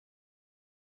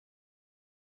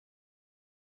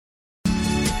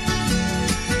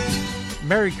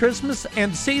Merry Christmas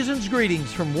and season's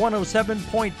greetings from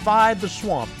 107.5 The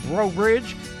Swamp, Breaux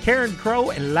Bridge, Karen Crow,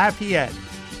 and Lafayette.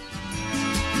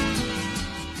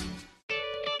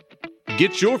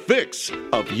 Get your fix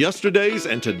of yesterday's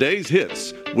and today's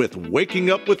hits with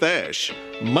Waking Up with Ash,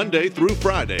 Monday through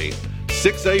Friday,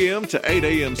 6 a.m. to 8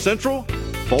 a.m. Central,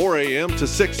 4 a.m. to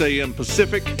 6 a.m.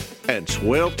 Pacific, and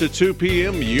 12 to 2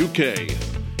 p.m. UK.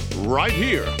 Right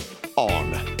here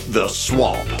on The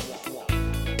Swamp.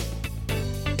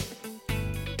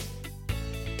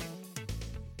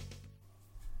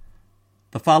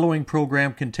 The following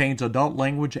program contains adult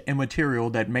language and material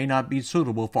that may not be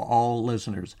suitable for all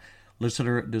listeners.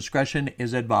 Listener discretion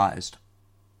is advised.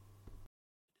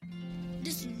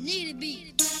 This need to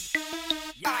be.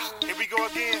 Here we go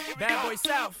again. Bad Boy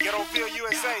South. Ghettoville,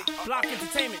 USA. Block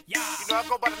Entertainment. You know I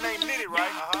go by the name Nitty,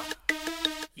 right?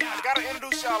 I gotta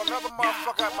introduce y'all another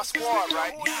motherfucker out my squad,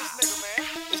 right? Who is this nigga,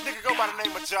 man? This nigga go by the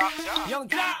name of Jock. Young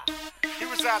Jock. He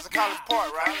resides in College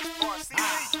Park, right?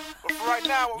 But for right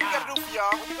now, what we gotta do for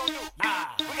y'all, what we gonna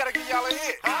do? We gotta give y'all a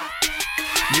hit.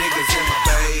 Niggas in my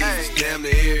face, damn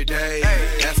near every day.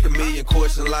 Ask a million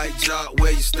questions like Jock,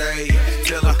 where you stay?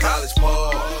 Tell them College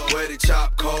Park, where they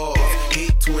chop cars.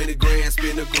 Hit 20 grand,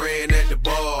 spend a grand at the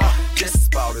bar. Just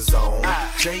about his own,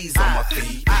 J's on my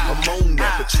feet. I'm on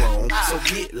that Patron, so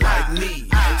get like me.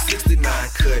 69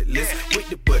 Cutlass with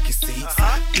the bucket seats.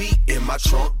 Beat in my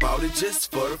trunk, bought it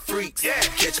just for the freaks.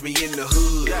 Catch me in the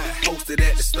hood, posted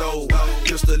at the stove.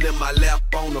 Pistol in my lap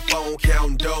on the phone,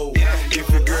 counting dough. If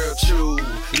your girl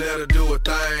choose, let her do a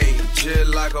thing.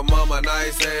 Just like a mama,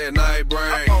 nice and night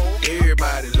brain.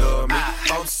 Everybody love me,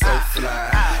 I'm so fly.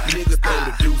 Niggas throw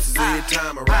the deuces every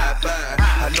time I ride by.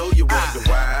 I know you wonder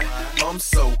why, I'm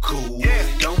so cool.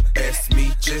 Don't ask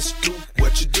me, just do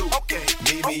what you do.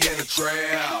 Meet me in the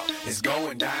trail, it's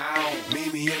going down.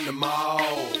 Meet me in the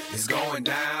mall, it's going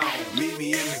down. Meet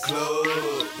me in the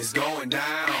club, it's going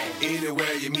down.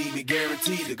 Anywhere you meet me,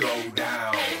 guaranteed to go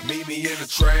down. Meet me in the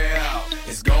trail,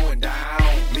 it's going down.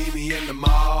 Meet me in the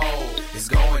mall, it's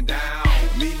going down.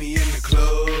 Meet me in the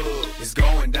club, it's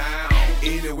going down.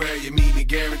 Anywhere you meet me,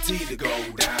 guaranteed to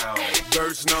go down.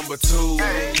 Verse number 2,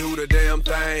 do the damn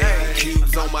thing.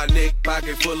 Cubes on my neck,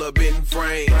 pocket full of bent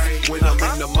frames. When I'm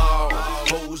in the mall,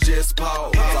 hoes just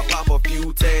pause. I pop a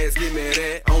few tags, give me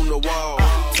that on the wall.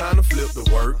 Time to flip the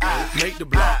work, make the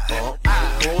block bump.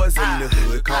 Boys in the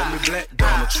hood, call me Black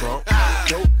Donald Trump.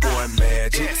 Dope boy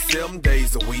magic, 7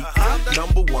 days a week.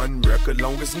 Number 1 record,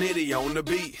 longest nitty on the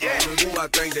beat. Ooh, I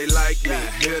think they like me,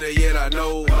 better yet I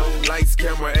know. Lights,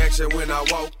 camera, action when I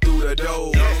walk through the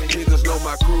door. Niggas know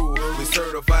my crew, we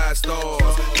certified stars.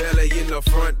 Belly in the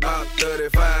front, about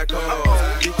 35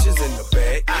 cars. Bitches in the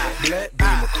back, black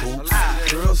beamer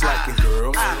coops. Girls liking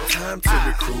girls, time to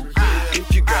recruit.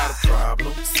 If you got a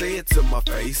problem, say it to my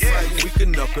face. We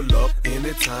can knuckle up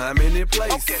anytime, any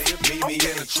place. Meet me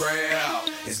in the trail,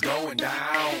 it's going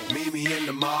down. Meet me in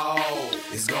the mall,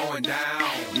 it's going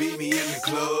down. Meet me in the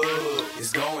club,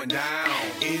 it's going down.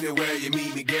 Anywhere you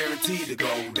meet me, guaranteed to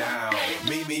go down.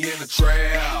 Meet me in the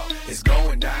trail, it's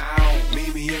going down.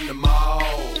 Meet me in the mall,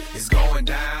 it's going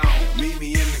down. Meet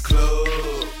me in the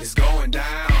club, it's going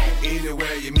down.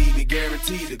 Anywhere you meet me,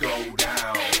 guaranteed to go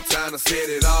down. Time to set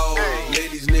it all,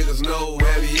 let these niggas know.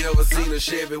 Have you ever seen a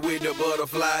Chevy with the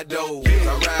butterfly door?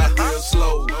 I ride real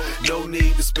slow, no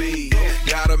need to speed.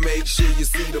 Gotta make sure you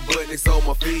see the buttons on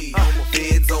my feet.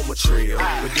 Feds on my trail,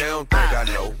 but they don't think I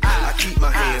know. I keep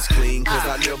my hands clean, cause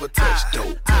I never touch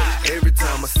dope. Every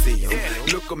time I see them,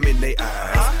 look them in their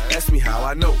eyes. Ask me how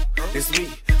I know, it's me,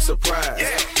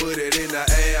 surprise. Put it in the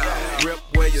air, rep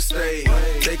where you stay.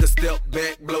 Take a step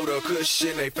back, blow the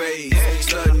cushion they face.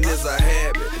 Stunting is a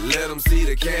habit, let them see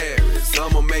the carrots.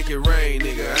 I'ma make it rain,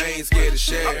 nigga, I ain't scared to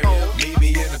share. Meet me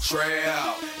in the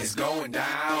trail, it's going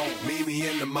down. Meet me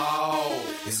in the mall,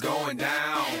 it's going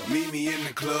down. Meet me in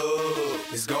the club,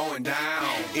 it's going down.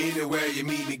 Anywhere you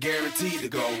meet me, guaranteed to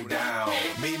go down.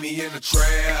 Meet me in the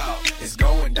trail, it's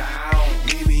going down.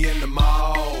 Meet me in the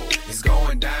mall, it's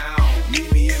going down.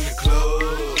 Meet me in the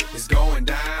club, it's going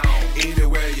down.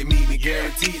 Anywhere you meet me,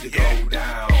 guaranteed to go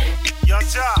down. Young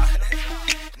Jock,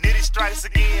 Nitty strikes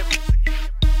again.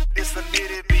 It's a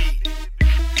Nitty beat.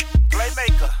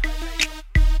 Playmaker.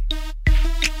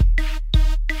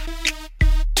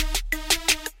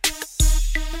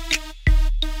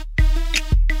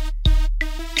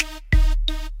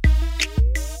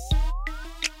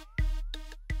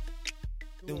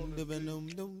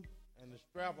 And the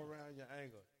strap around your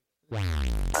ankle.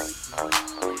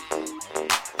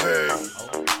 Hey.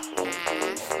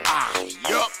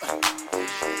 Yup.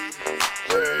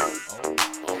 Hey.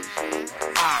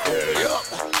 Yup.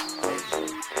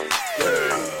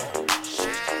 Hey.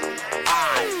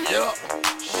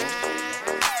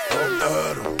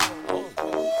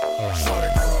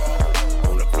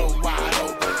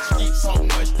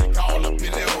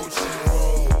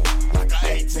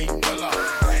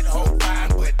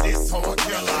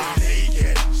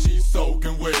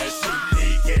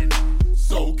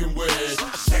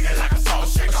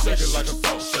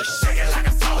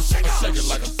 it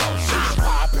like a sauce. Shake it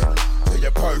poppin' till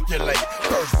you percolate.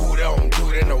 First booty on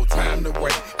duty, no time to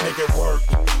wait. Make it work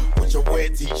with your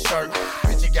wet t-shirt.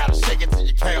 Bitch, you gotta shake it till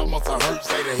your calf muscle hurt.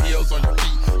 Say the heels on your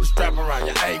feet, the strap around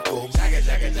your ankle.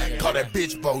 Call that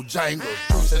bitch Bojangles.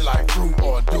 Juicing like fruit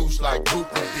or a douche like poop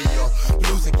and be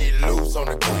loose and get loose on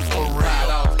the goose for real. Ride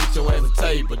off, get your ass a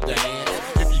table dance.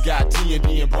 If you got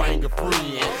TND and bring a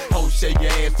friend, ho, shake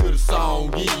your ass to the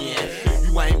song in. If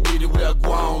you ain't with it, well,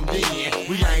 go on then.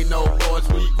 We ain't no boys,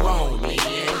 we grown then.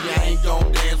 You ain't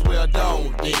gon' dance, well,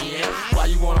 don't then. Why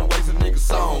you wanna waste a nigga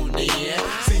song then?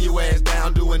 See your ass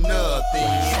down doing nothing.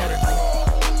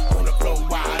 On the floor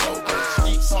wide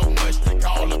open, eat so much they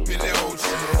call up in the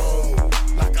ocean.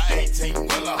 Like a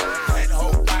 18-wheeler, that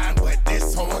hoe fine, but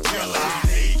this hoe a killer.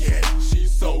 She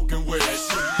soaking wet,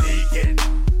 she leaking,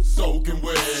 soaking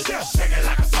wet. Shake it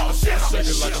like a sauce, shake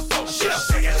it like a sauce,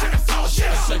 shake it like a sauce,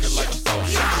 shake it like a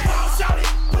sauce. Come on, shout it,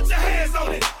 put your hands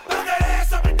on it, bounce that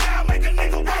ass up and down, make a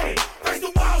nigga wait. Face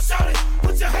the wall, shout it,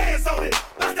 put your hands on it,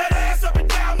 bounce that ass up and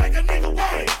down, make a nigga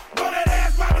wait. Roll that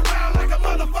ass round around like a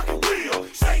motherfucking wheel.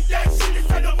 Shake that shit,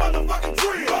 this ain't no motherfucking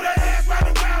drill. Roll that ass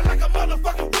round around like a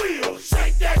motherfucking wheel.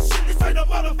 Shake that shit, this ain't no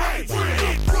motherfucking drill.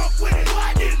 Get drunk with it,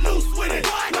 get loose with it.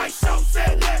 Like Shaw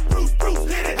said, let Bruce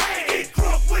hit it. Get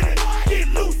drunk with it, get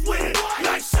loose with it.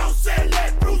 Like Shaw said,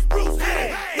 let Bruce hit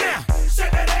it. Yeah,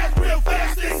 shake that ass real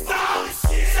fast and stop.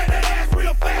 Shake that ass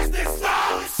real fast and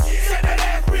stop. Shake that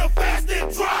ass real fast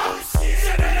and drop.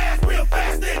 Shake that ass real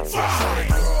fast and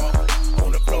drop.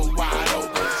 On the floor wide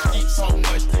open, eat so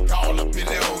much they call up in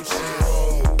the ocean.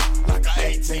 Like a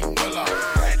 18-wheeler,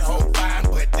 that hoe fine,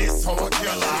 but this hoe a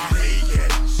killer.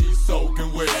 She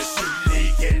soaking wet, she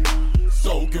leaking,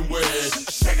 soaking wet.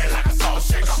 Shake it like a sauce,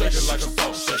 shake it like a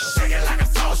sauce, shake it like a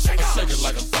sauce, shake it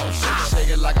like a sauce, shake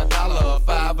it like $1,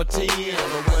 5 or 10.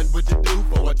 But what would you do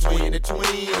for a 20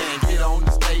 twin? Get on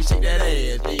the stage, shake that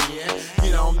ass, then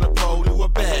get on the pole, do a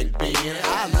back bend.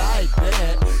 I like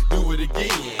that, do it again.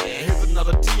 Here's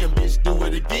another 10, bitch, do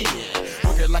it again.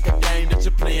 Work it like a game that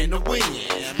you're playing to win.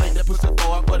 Make that pussy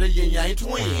forward for the yin-yang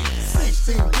twin.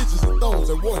 16 bitches and thongs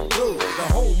and one blood. The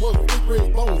home of big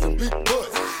red bones and big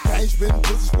butts. Gang spitting,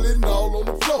 pussy splitting all on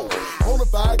the floor.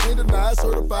 Bonafide, can't deny,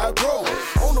 certified pro.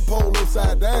 On the pole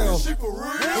upside down. She for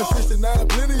real? And 69,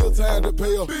 plenty of time to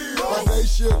pay her. By day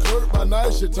she'll clerk, by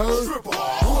night she'll turn.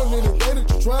 Doing anything that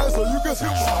you're trying so you can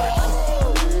skip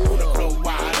on the floor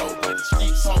wide open.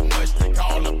 Eat so much they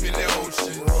call up in the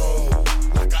ocean.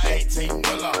 Like a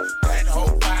 18-wheeler, that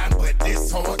hoe fine, but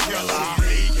this hoe a killer. She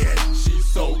leaking, she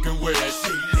soaking wet,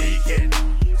 she leaking,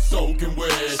 soaking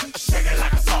wet. Shake it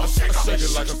like a sauce, shake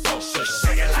it like a sauce,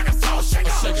 shake it like a sauce, shake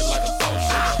it like a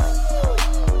sauce.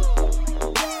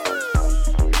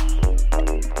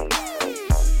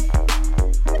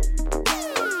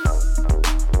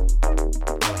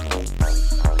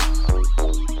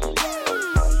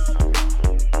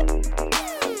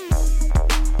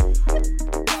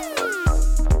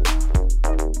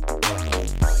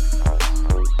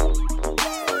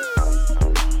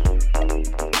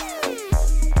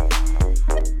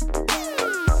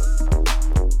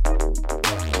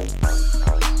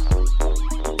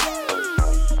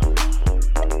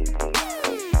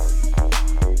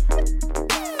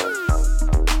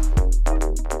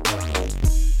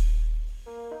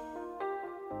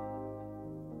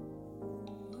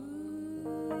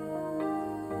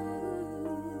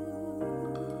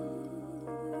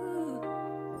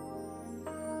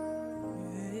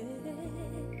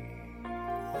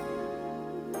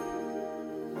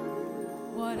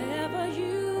 Whatever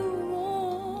you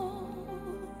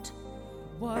want,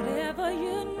 whatever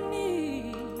you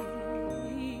need,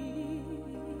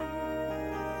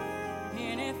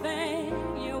 anything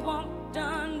you want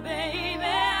done, baby,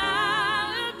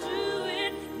 I'll do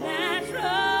it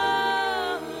naturally.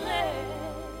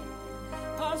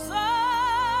 'Cause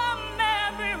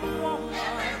every woman,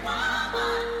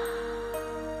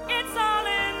 it's all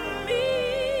in me.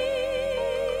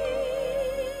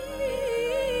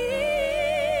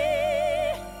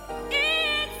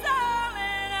 It's all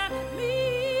in me.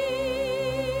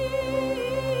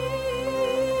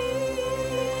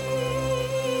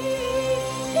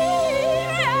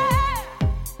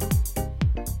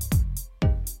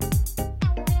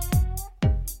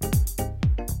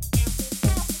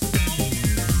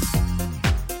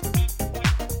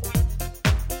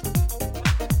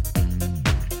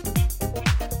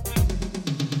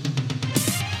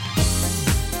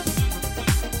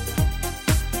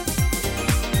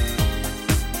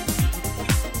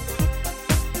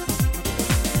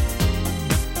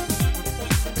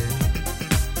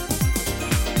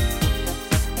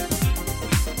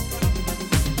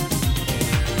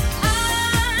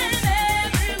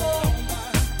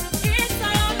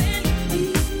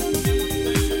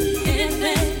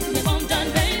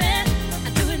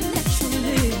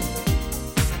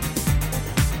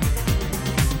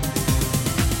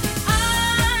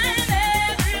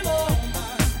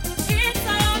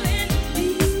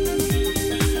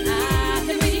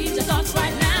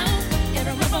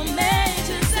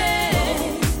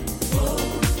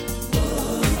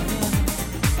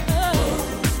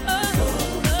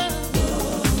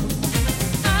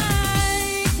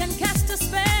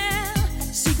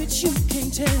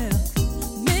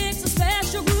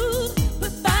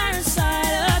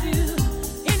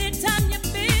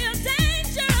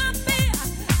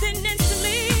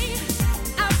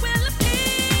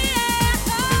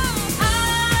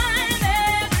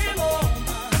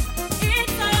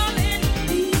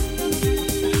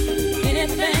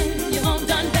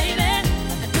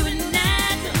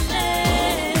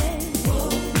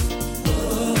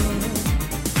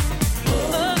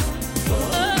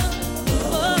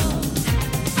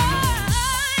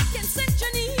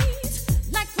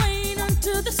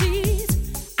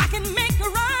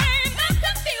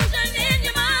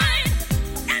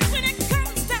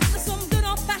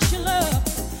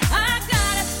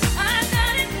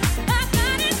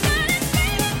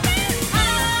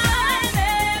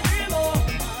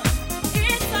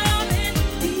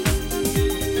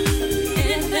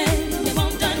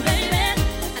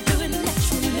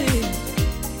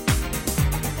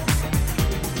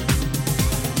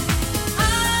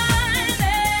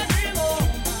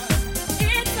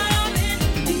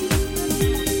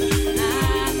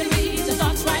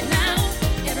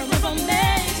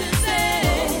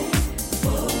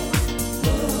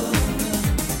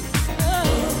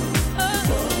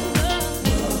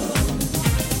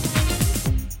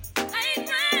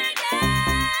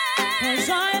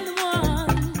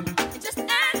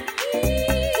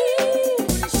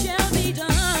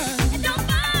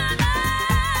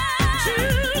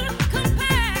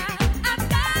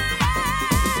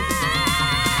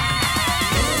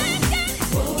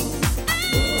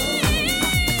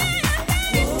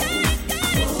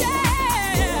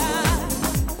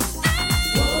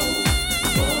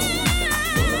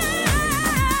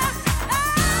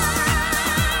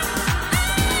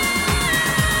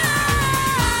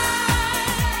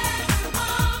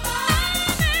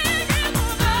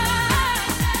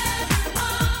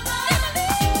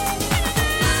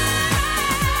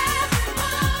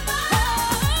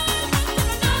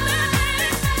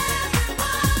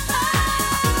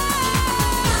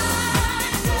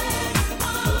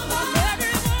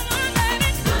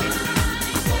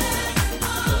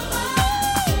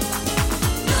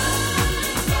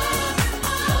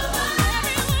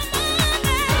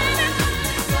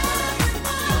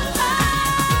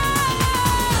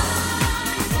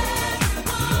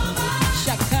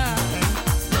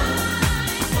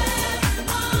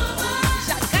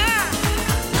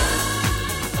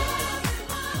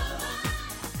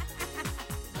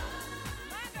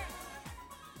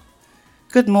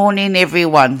 good morning,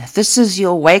 everyone. This is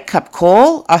your wake-up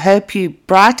call. I hope you're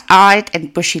bright-eyed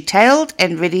and bushy-tailed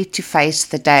and ready to face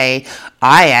the day.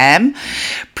 I am.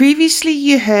 Previously,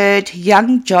 you heard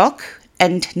Young Jock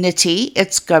and Nitty,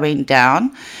 It's Going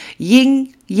Down.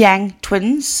 Yin Yang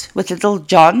Twins with Little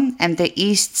John and the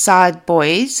East Side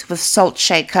Boys with Salt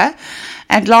Shaker.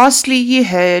 And lastly, you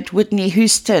heard Whitney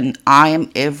Houston, I Am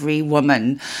Every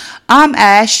Woman. I'm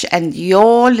Ash, and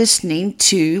you're listening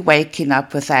to Waking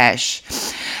Up with Ash.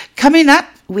 Coming up,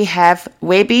 we have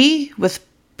Webby with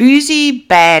Boozy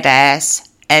Badass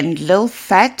and Lil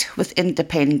Fat with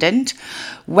Independent,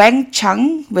 Wang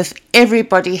Chung with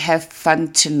Everybody Have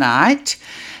Fun Tonight,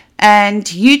 and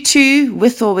U2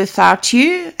 With or Without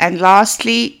You, and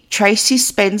lastly, Tracy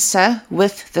Spencer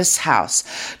with This House.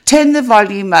 Turn the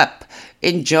volume up.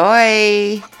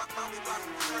 Enjoy.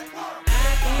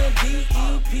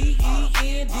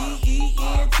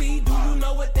 I-N-D-E-P-E-N-D-E-E-N-T. Do you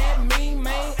know what that mean,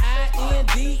 man?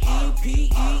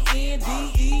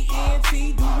 I-N-D-E-P-E-N-D-E-E-N-T. Do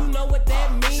you know what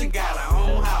that mean? She got her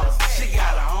own house, she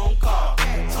got her own car.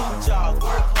 2 jobs,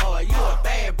 work hard, you a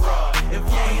bad broad. If you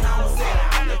ain't on, sit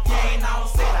down. If you ain't on,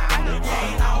 sit down. If you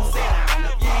ain't on, sit down.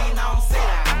 If you ain't on, sit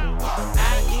down.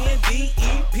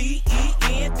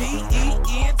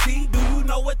 I-N-D-E-P-E-N-D-E-E-N-T. Do you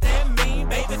know what that mean?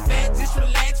 Baby fat, just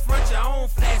relax, front your own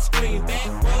flat screen. Back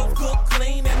row, cook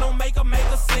clean, and don't make a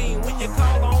scene. When you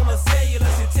call on her cellular,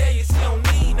 she tell you she don't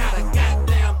need not a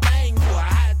goddamn thing. You a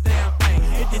hot damn thing.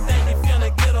 If you think you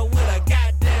finna get her with a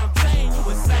goddamn chain, you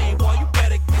insane, boy. You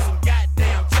better get some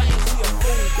goddamn change. She a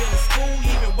fool, been to school,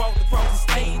 even walked across the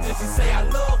stage. And she say I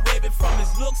love Webby from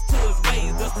his looks to his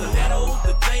ways. The stilettos,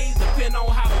 the J's, depend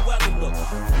on how the weather looks.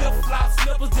 Flip flop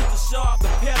slippers just to show off the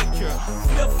pedicure.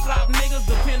 Flip flop niggas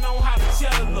depend on how the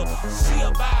cheddar look.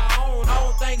 She'll buy her own, I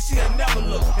don't think she'll never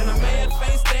look. And a man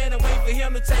face stand and wait for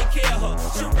him to take care of her.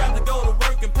 She'd rather go to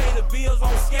work and pay the bills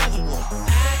on schedule.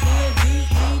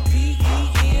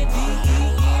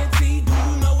 I-N-D-E-P-E-N-D-E-E-N-T. Do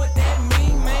you know what that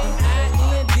mean, man?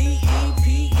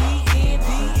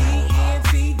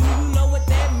 I-N-D-E-P-E-N-D-E-E-N-T. Do you know what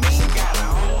that mean? She got her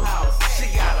own house, she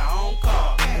got her own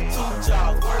car. 2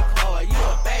 jobs, work hard, you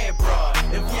a bad broad.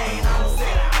 If you ain't on,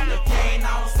 sit down. If you ain't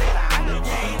on, sit down. If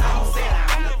you ain't on, sit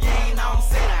down. If you ain't on,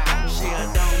 sit down. She a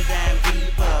dumb damn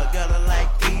diva, got her like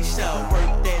Keisha.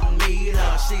 Work that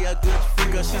meter, she a good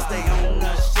freaker. She stay on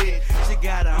her shit, she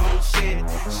got her own shit.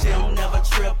 She don't never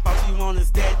trip, all she want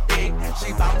is that dick.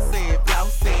 She bouncy,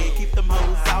 blousy, keep them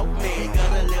hoes out me.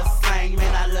 Got a little slang,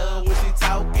 man, I love when she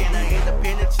talking. An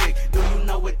independent chick, do you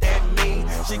know what that mean?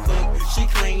 She cook, she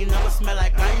clean, never smell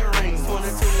like onion rings. 22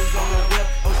 is on the whip,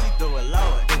 oh she do it,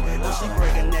 Lord. Oh she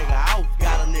break a nigga out,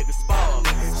 got a nigga spoiled.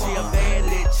 She a bad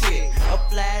little chick, a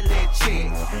fly little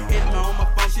chick. Hit me on my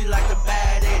phone, she like to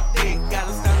buy that dick. Got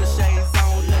a stunner shades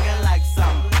on, looking like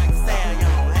something.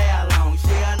 Stallion, hair long, she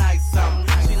a nice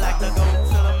something. She like to go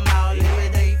to the mall every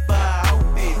day for her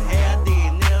outfit. Hair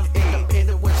did, nails did,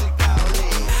 depending what she call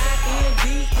it.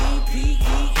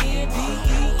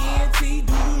 I-N-D-E-P-E-N-D-E-E-N-T.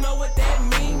 Do you know what that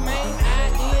mean, man?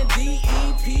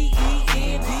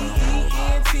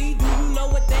 I-N-D-E-P-E-N-D-E-E-N-T. Do you know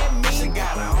what that mean? She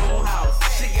got her own house,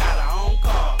 she got her own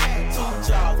car. 2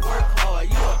 jobs, work hard,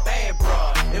 you a bad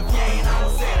broad. If you ain't on,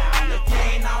 sit down. If you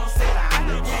ain't on, sit down.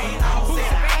 If you ain't on,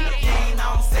 sit down. If you ain't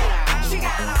on, sit down. She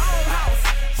got her own house,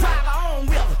 drive her own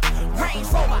whip, Range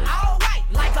Rover, all white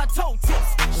like her toe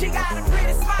tips. She got a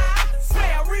pretty smile,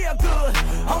 smell real good.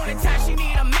 Only time she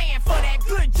need a man for that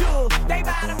good jug. They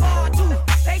buy the bar too,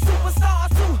 they superstars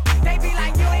too. They be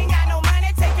like, you ain't got no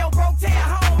money, take your broke tail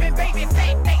home. And baby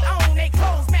fake, they own, they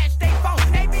clothes match they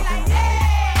phone. They be like,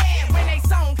 yeah, when they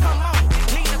song come on.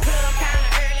 Leave the club kinda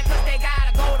early cause they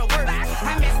gotta go to work.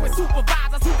 I mess with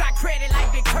supervisors who got credit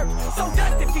like Big Kirk. So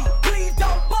Dusty Feet, please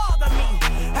don't bother me.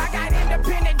 I got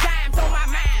independent dimes on my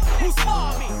mind. Who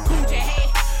spoiled me? Coochie head,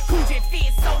 Coochie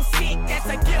fit so sick. That's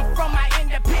a gift from my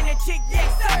independent chick.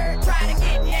 Yes sir, try to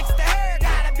get next to her.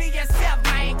 Gotta be yourself,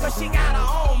 man, cause she got her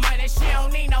own money. She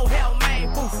don't need no help,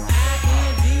 man. Boost.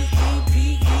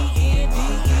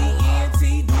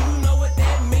 I-N-D-E-P-E-N-D-E-E-N-T. Do you know what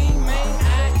that mean, man?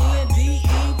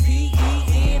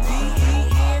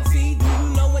 I-N-D-E-P-E-N-D-E-E-N-T. Do you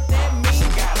know what that mean? She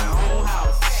got her own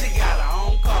house, she got her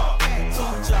own car. 2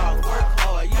 jobs, work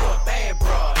hard, you a bad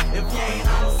broad. If you ain't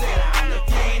on, sit down. If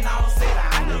you ain't on, sit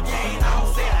down. If you ain't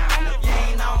on, sit down. If you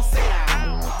ain't on, sit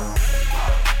down.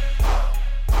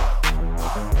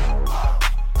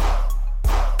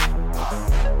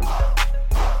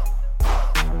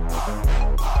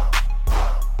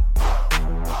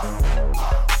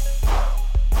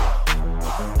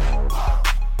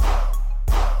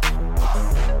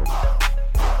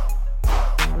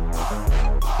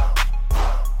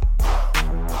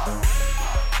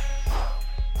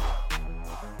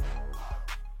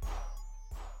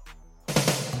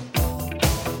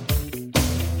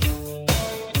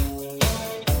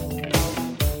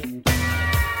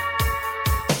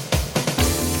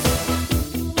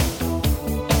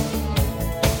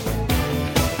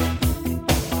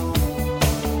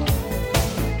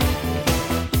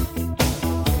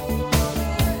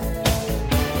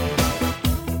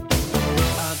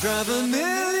 drive a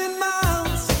million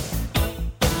miles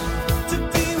to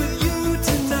be with you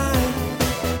tonight.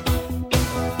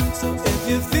 So if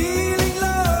you're feeling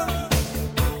love,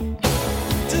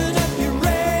 turn up your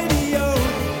radio.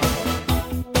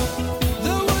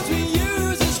 The words we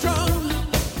use are strong,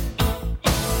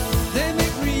 they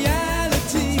make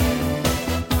reality.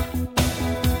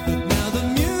 But now the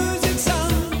music's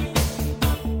on,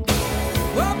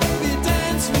 well baby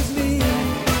dance with me.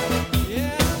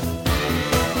 Yeah.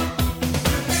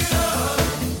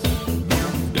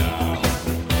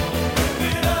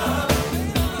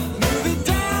 Move it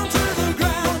down to the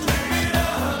ground.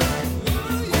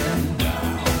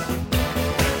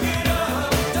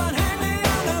 Don't hang me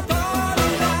on a body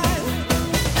line.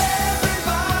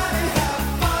 Everybody have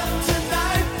fun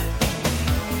tonight.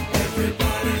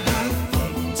 Everybody have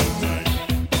fun tonight.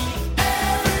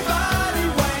 Everybody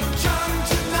wank John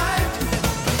tonight.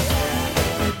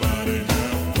 Everybody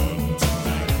have fun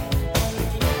tonight.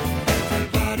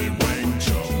 Everybody wank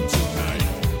John tonight.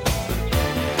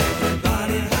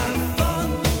 Everybody have fun.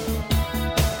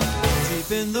 Deep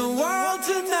in the world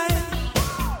tonight.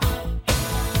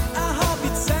 I hope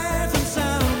it's safe and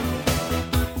sound.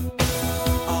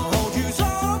 I'll hold you so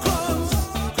close.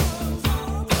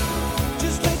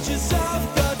 Just let yourself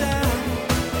go down.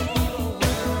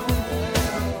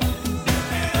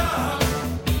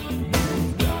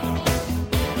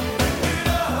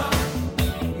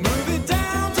 Move it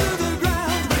down to the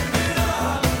ground.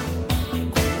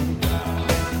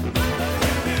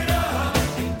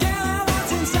 Get out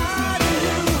what's inside of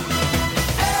you.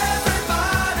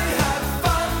 Everybody have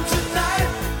fun tonight.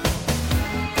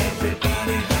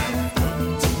 Everybody have fun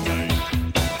tonight.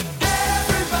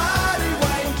 Everybody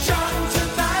wank John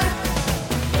tonight.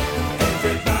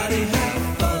 Everybody have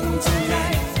fun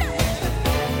tonight.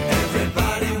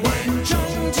 Everybody wank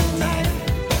John tonight.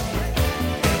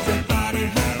 Everybody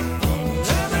have fun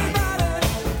tonight.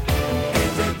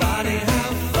 Everybody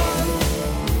have fun.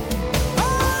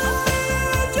 On the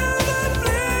edge of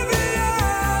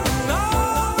oblivion,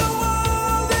 all the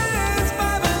world is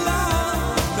Babylon.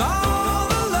 All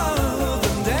the love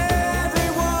and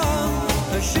everyone,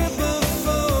 a ship of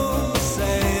fools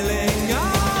sailing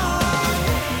on.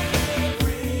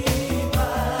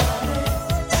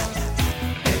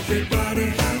 Everybody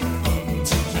have fun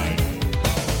tonight.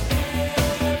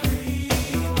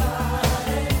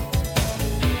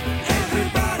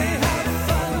 Everybody have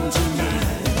fun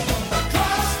tonight.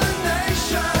 Across the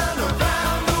nation,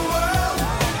 around the world.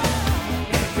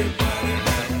 Everybody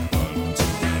have fun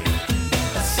tonight.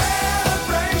 A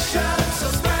celebration, so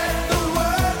spread the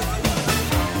word.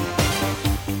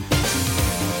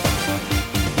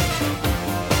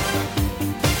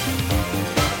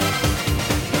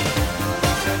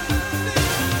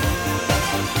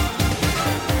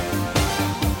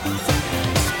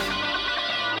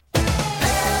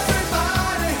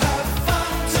 Everybody have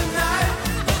fun tonight.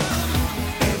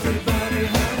 Everybody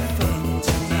have fun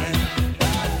tonight.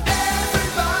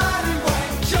 Everybody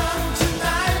wank John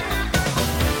tonight.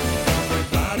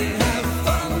 Everybody have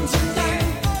fun tonight.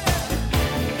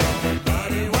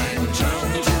 Everybody wank John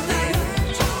tonight.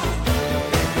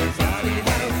 Everybody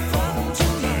have fun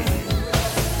tonight.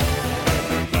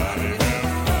 Everybody have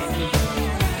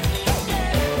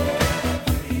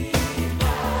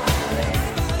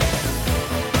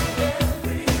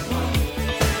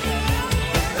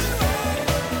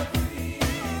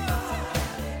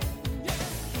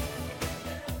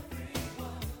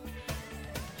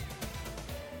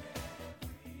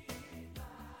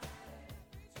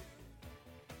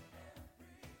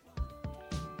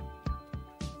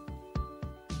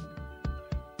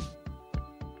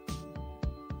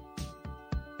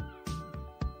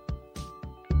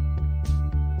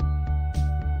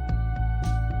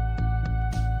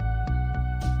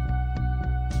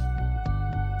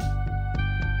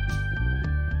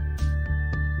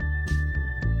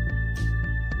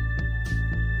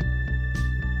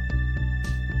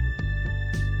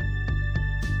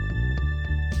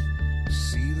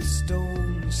See the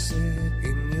stone set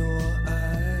in your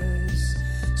eyes.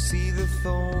 See the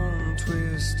thorn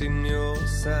twist in your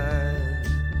side.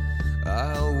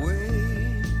 I'll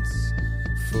wait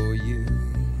for you.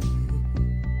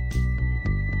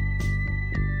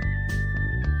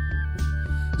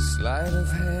 Sleight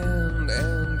of hand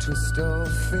and twist of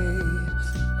fate.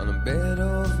 On a bed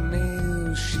of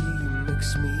nails she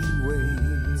makes me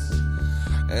wait.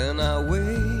 And I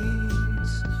wait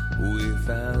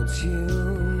without you.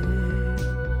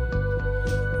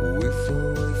 With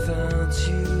or without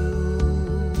you.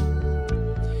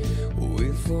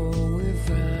 With or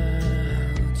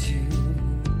without you.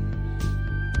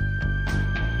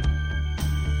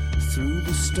 Through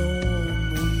the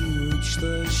storm, we reached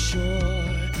the shore.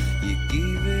 You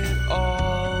gave it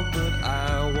all, but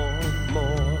I want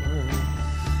more.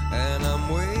 And I'm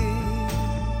waiting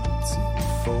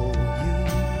for you,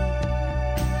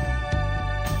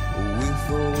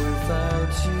 with or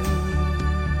without you.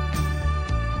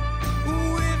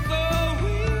 With or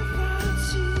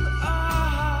without you, I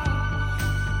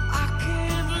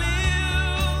can't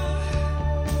live.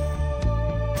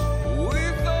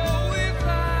 With or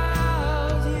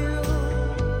without you,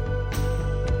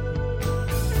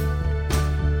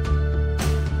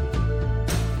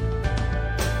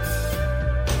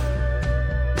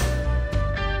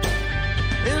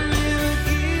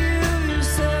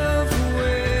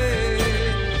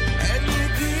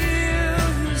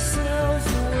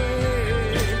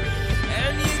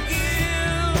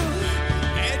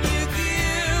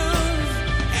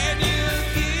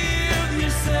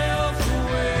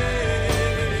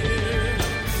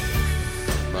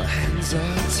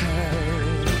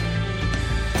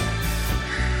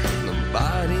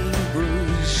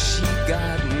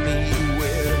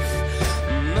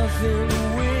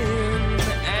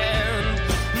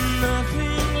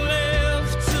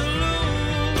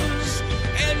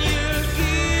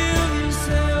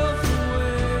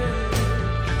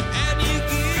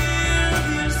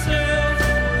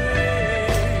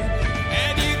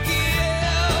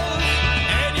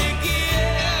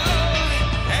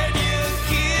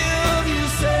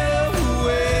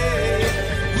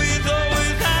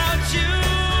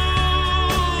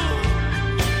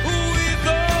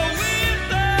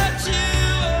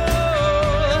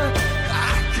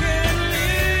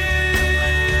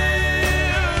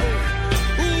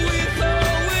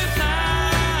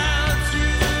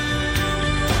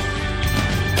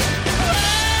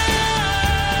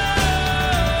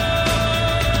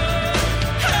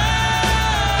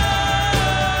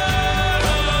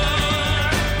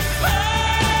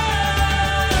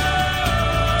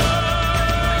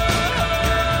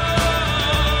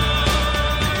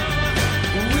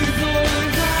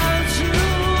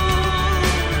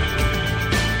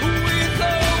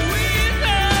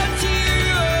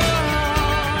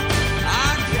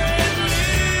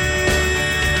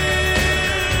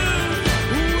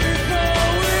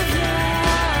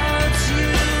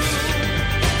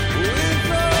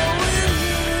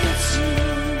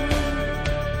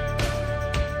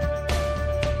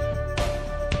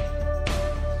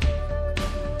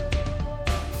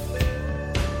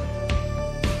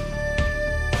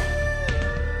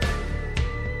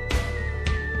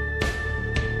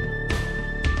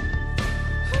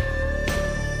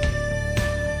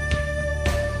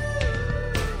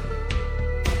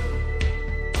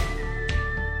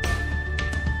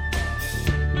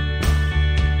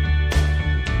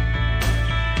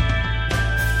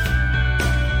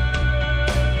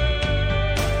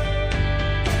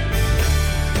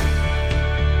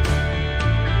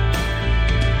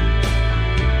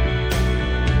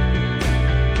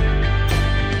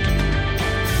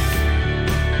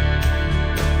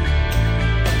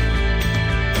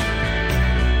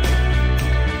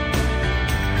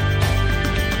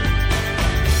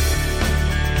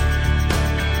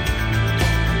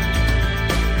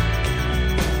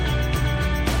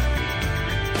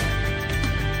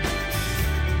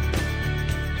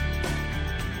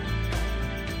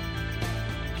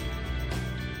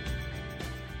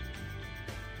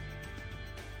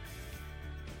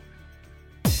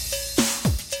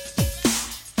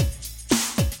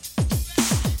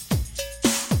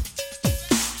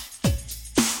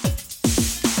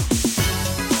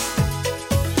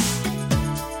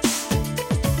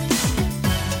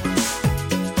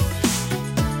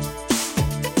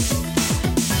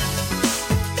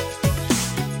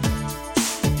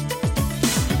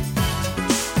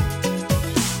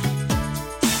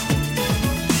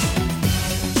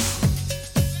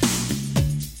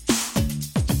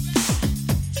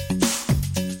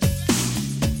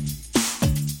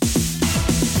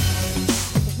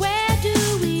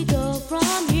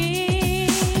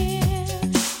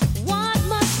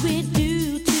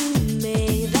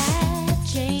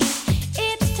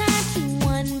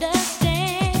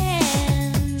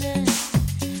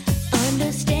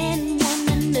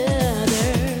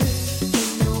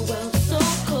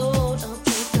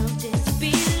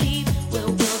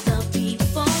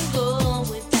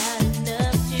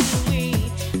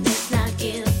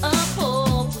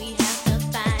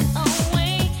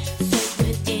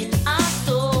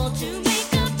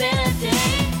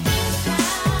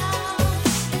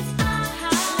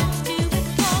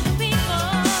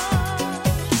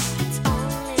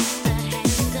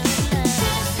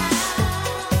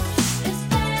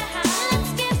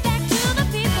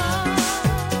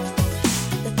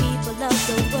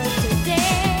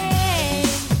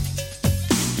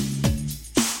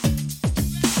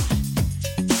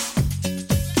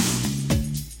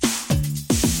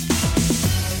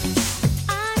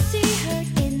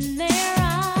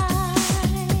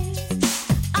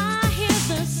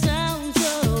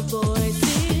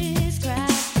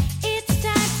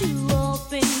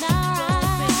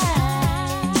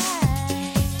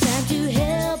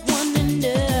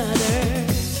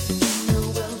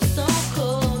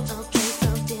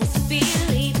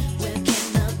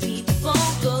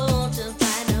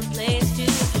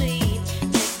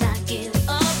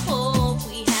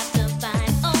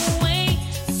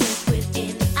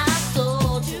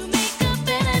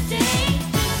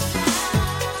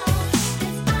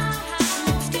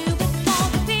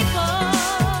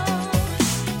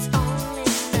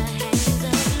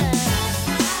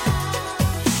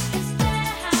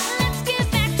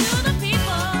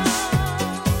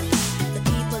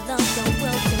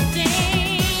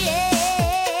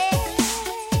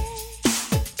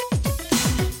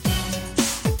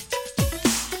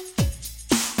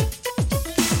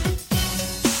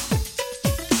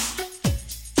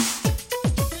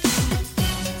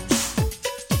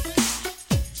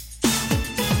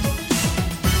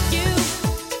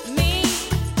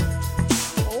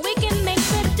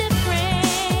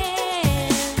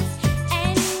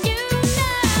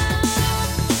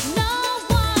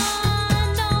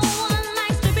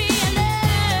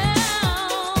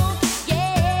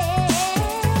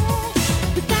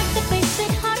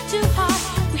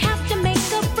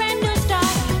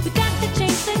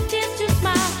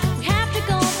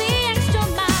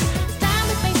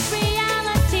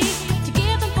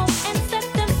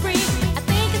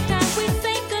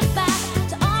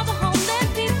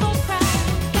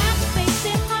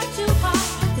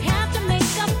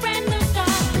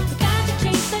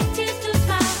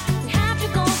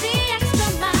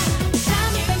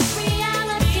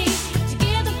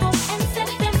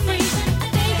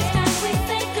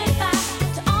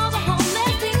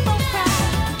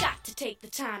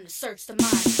 time to search the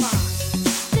mind and find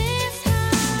this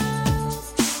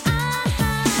house I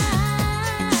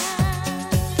have.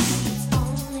 It's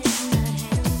all in the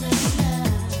hands of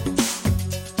love.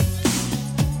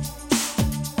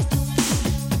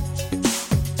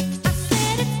 I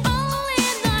said it's all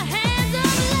in the hands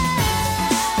of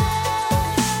love.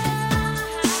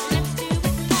 Let's do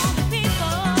it for the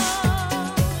people.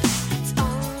 It's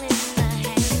all in the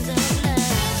hands of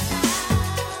love.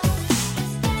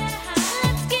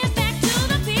 Let's give back to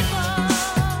the people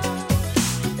of the world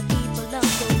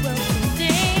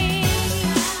today.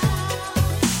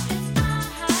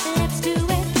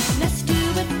 Let's do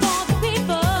it for the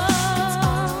people.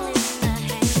 It's all in the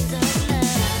hands of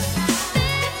love.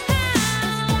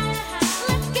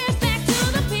 Let's give back to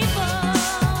the people of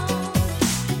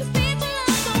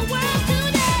the world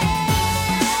today.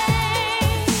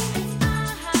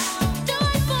 Do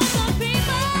it for the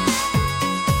people.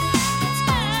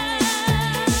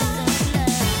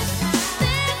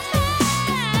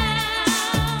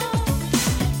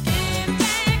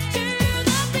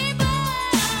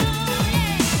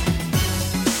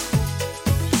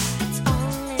 It's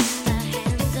all in the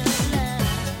hands of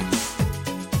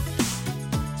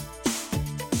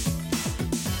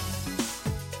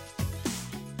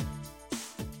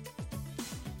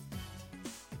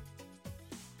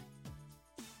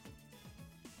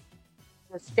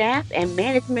The staff and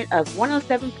management of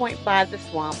 107.5 The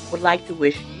Swamp would like to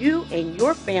wish you and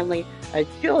your family a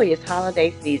joyous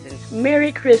holiday season.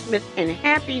 Merry Christmas and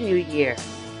Happy New Year.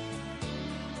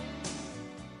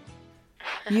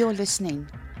 You're listening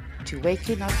to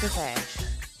Waking Up With Ash.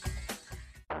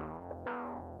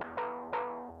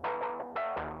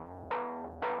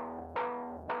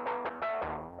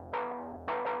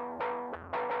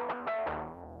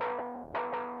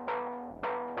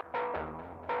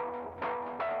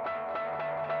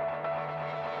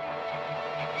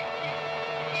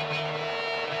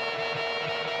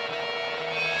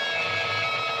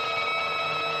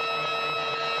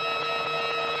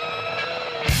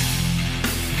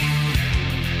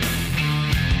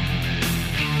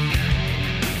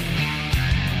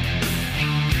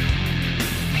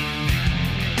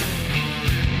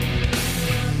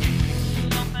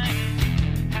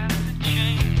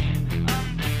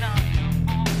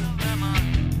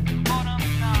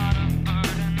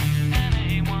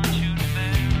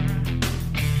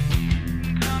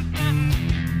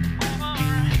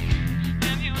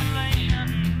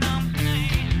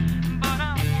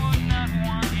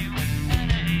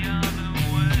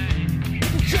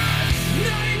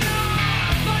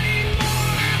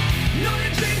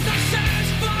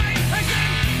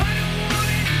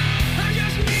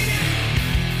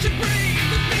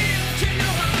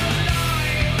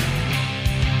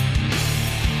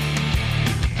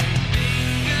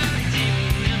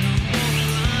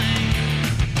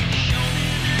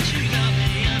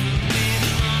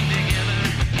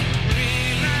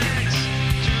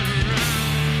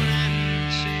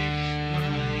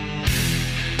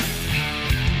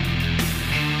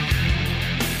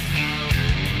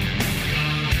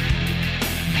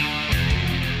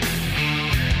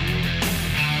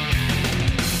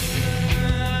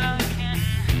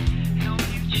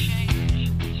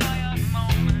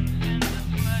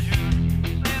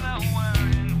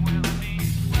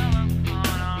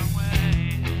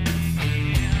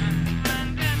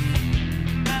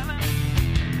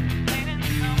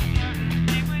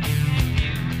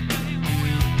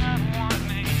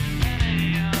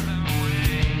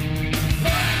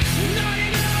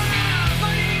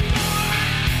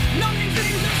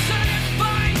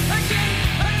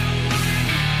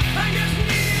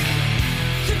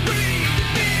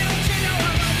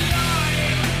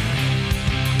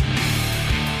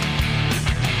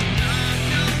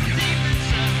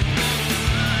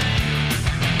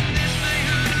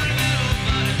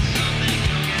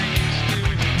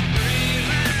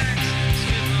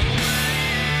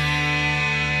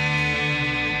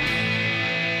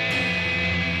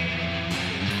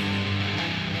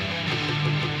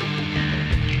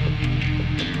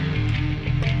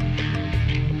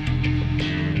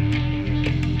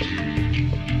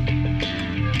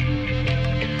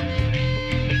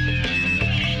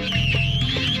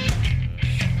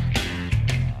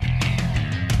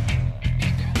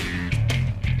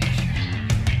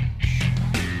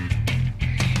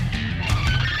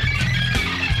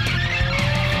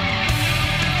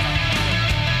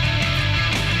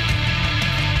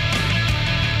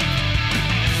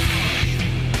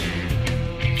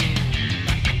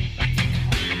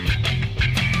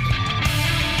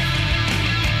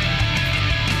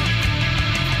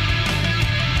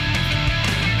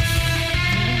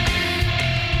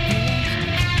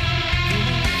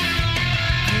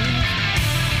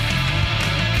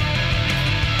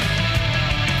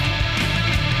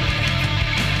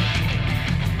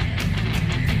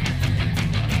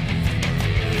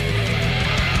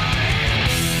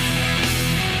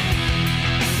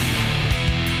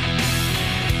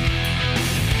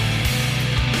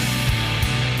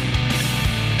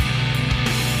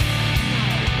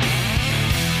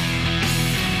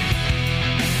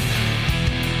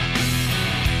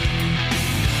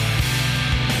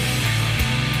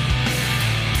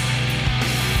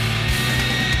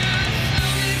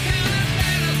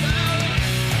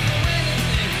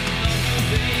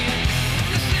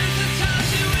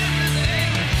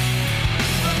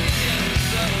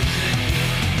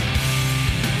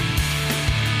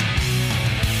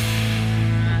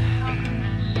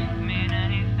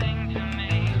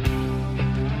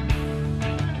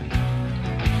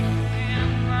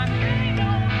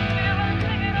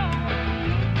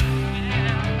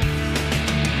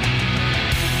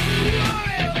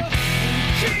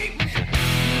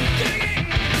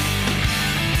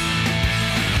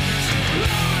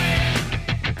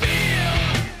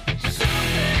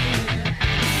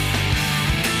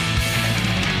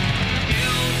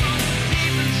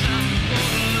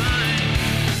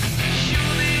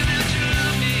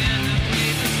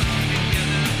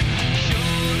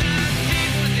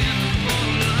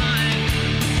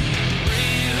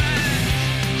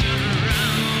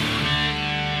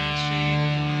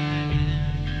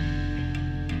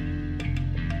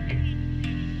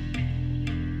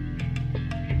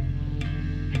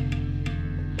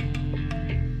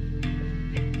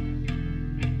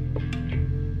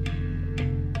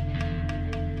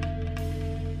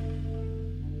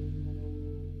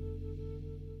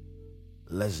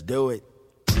 Let's do it.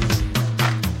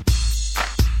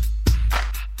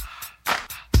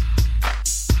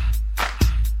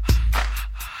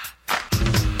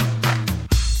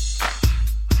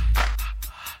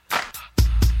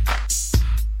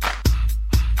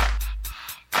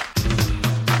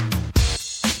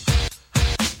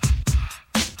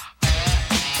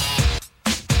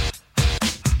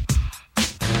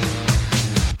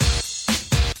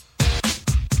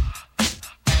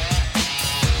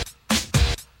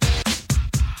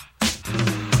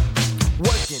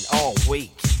 Working all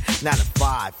week, 9 to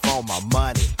 5 for my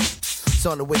money. So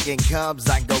when the weekend comes,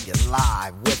 I can go get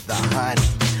live with the honey.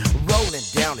 Rolling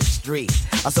down the street,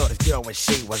 I saw this girl when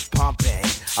she was pumping.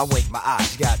 I winked my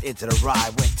eyes, got into the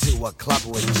ride, went to a club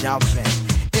with jumping.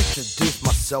 Introduced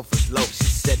myself as low, she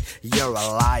said, you're a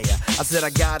liar. I said,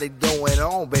 I got it going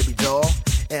on, baby doll,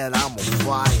 and I'm on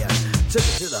fire. Took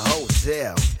her to the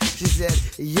hotel. She said,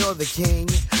 you're the king,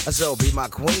 so be my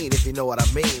queen if you know what I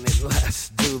mean. And let's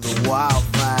do the wild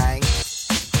thing.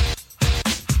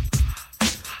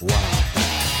 Wild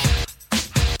thing.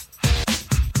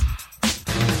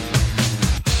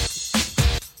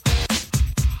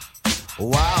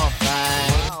 Wild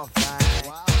thing.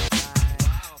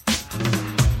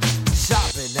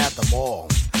 Shopping at the mall,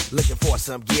 looking for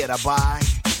some gear to buy.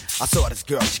 I saw this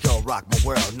girl, she gon' rock my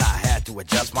world, and I had to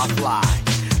adjust my fly.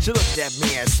 She looked at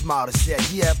me and smiled and said,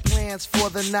 you have plans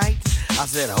for the night? I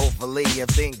said, hopefully if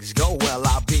things go well,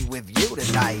 I'll be with you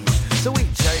tonight. So we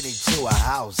journeyed to a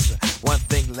house, one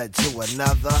thing led to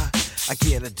another. I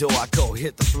key in the door, I go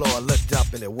hit the floor, looked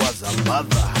up and it was a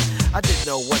mother. I didn't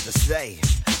know what to say,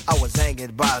 I was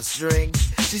hanging by a string.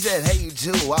 She said, hey you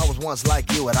too, I was once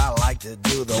like you and I like to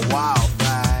do the wild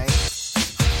thing.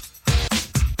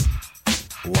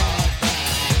 Wild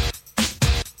thing.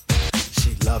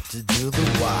 She loved to do the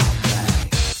wild thing.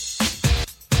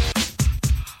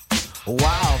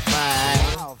 Wild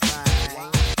thing. Wild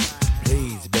thing.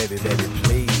 Please, baby, baby,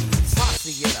 please.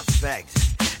 Posse in effect.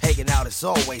 Hanging out is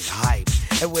always hype.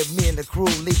 And with me and the crew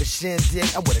leave a shindig,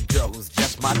 I'm with a girl who's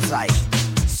just my type.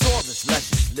 Saw this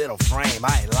luscious little frame,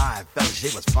 I ain't lying, fella, she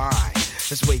was fine.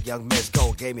 This sweet young Miss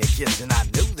Cole gave me a kiss and I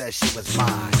knew that she was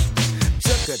mine.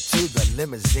 Took her to the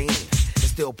limousine,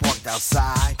 it's still parked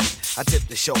outside. I tipped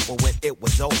the chauffeur when it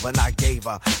was over and I gave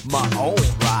her my own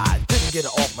ride. Didn't get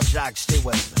her off my jock, she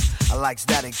was, I likes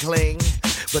that and cling.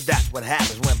 But that's what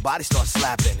happens when bodies start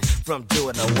slapping from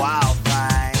doing the wild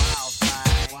thing.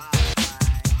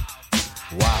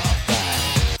 Wild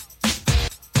thing.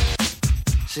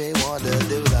 She wanted to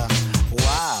do the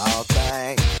wild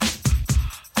thing.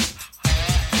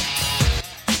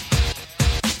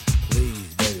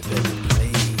 Please, baby, baby,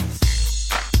 please.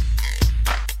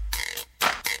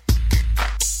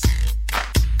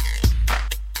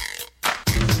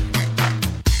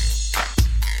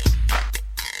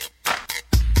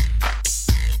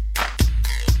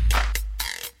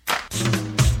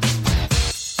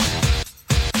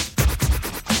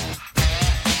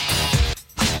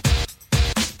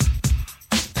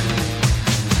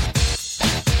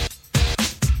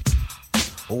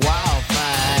 Wild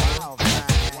thing.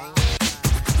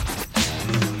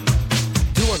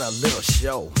 Doing a little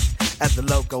show at the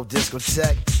local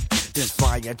discotheque. This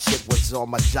fine young chick was on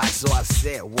my jock, so I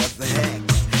said, what the heck?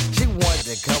 She wanted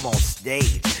to come on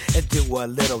stage and do a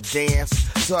little dance.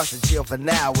 So I said, chill for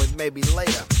now and maybe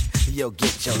later you'll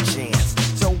get your chance.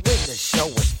 So when the show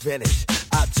was finished,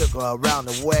 I took her around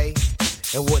the way.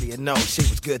 And what do you know, she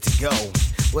was good to go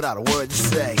without a word to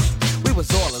say. We was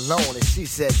all alone and she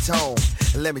said, Tone,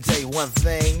 let me tell you one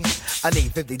thing. I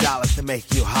need $50 to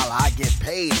make you holler. I get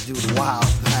paid to do the wild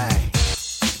thing.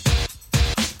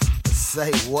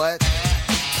 Say what?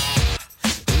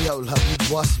 Yo, love, you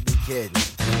must be kidding.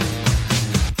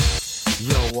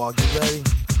 Yo, Walk, you ready?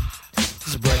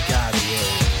 Let's break out of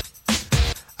here.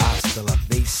 Hasta la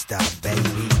vista,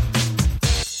 baby.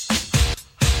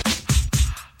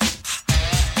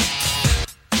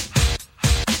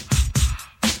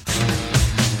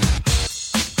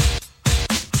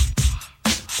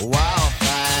 Wild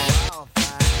thing.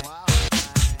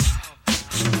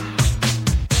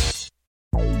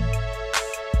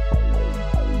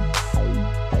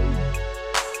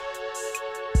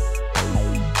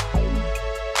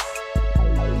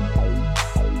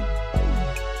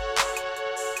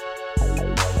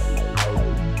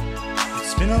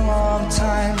 It's been a long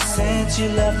time since you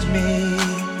left me.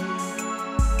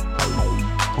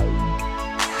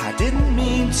 I didn't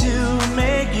mean to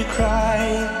make you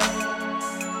cry.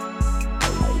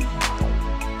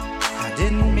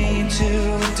 Didn't mean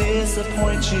to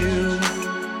disappoint you.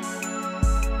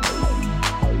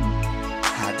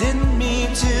 I didn't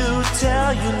mean to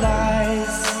tell you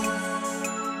lies.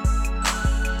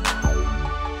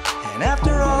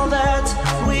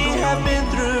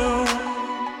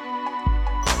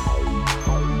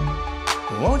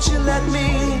 Won't you let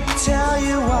me tell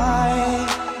you why?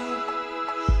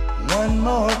 One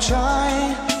more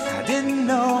try. I didn't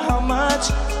know how much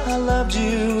I loved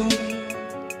you.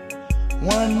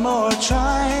 One more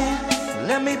try.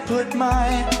 Let me put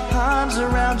my arms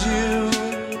around you.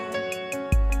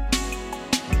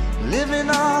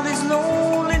 Living all these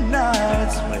lonely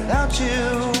nights without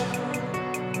you.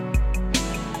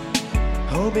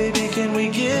 Oh baby, can we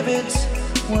give it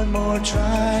one more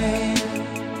try?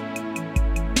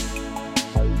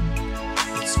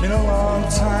 It's been a long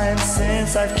time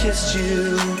since I've kissed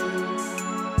you.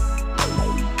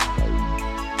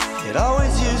 It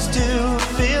always used to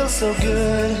feel so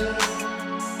good.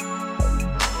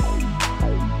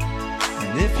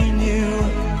 And if you knew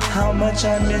how much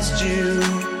I missed you,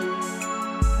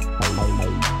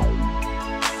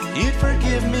 you'd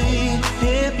forgive me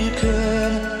if you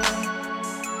could.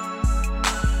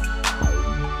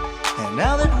 And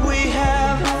now that we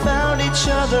have found each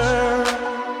other,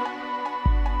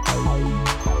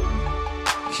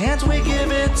 can't we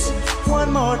give it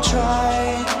one more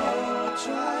try?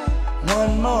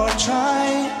 One more try.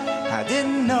 I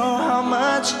didn't know how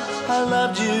much I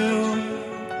loved you.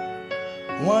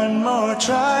 One more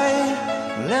try.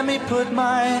 Let me put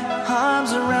my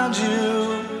arms around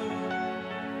you.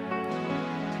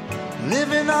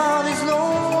 Living all these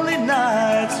lonely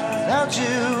nights without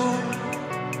you.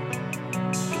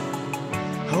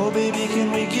 Oh baby,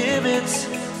 can we give it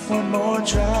one more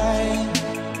try?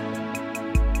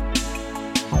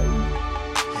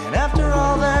 And after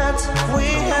all that we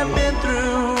have been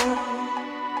through,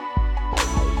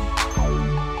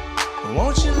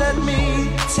 won't you let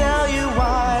me tell you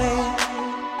why?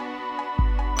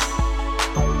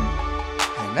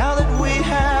 And now that we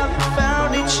have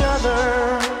found each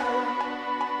other,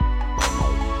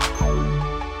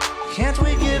 can't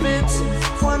we give it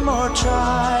one more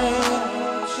try?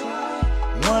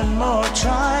 One more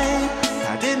try.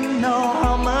 I didn't know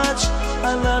how much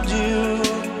I loved you.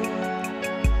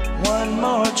 One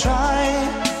more try.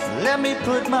 Let me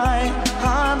put my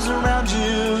arms around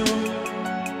you.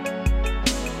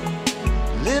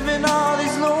 Living all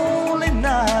these lonely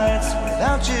nights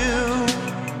without you.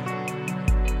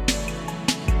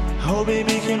 Oh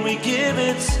baby, can we give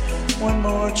it one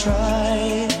more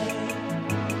try?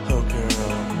 Oh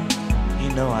girl, you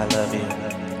know I love you.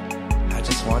 I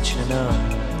just want you to know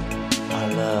our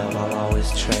love I'll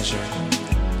always treasure.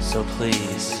 So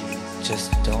please,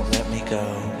 just don't let me go.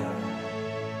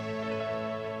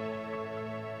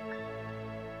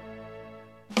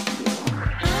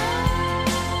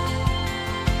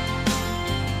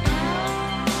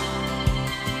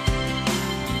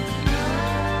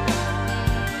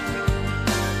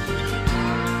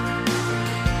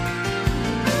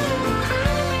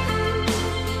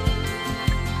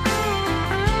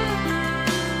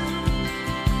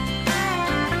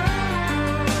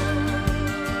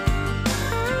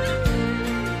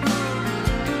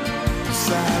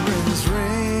 Sirens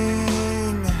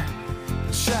ring,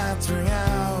 the shots ring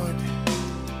out.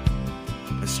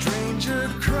 A stranger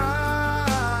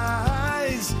cries,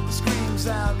 screams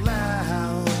out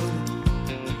loud.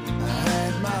 I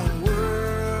had my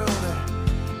world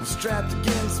was strapped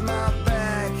against my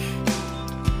back.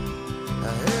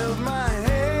 I held my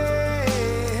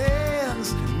hands,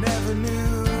 never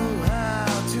knew how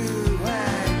to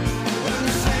act. When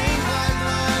the same black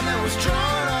line that was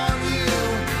drawn on you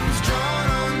was drawn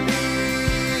on me,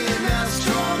 and now it's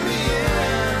drawn me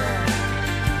in.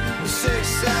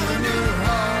 6th Avenue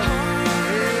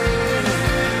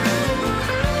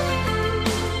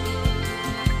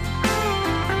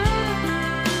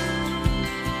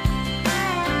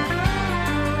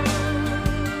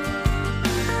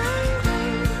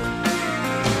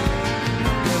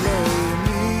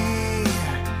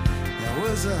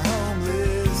was a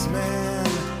homeless man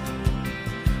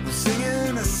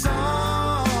singing the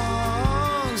songs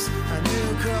I knew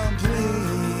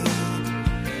complete.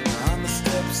 On the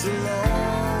steps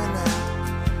alone,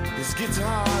 his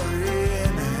guitar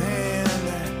in hand.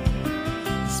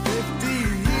 His 50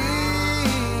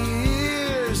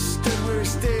 years stood where he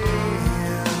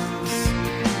stands.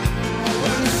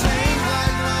 When the same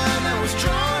black line that was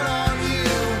drawn on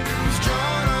you was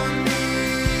drawn on me,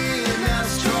 and now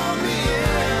it's drawn me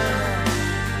in.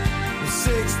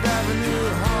 6th Avenue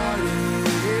heartache.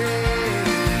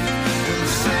 The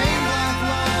same black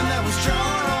line that was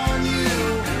drawn on you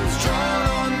was drawn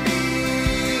on me,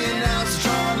 and now it's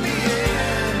drawn me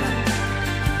in.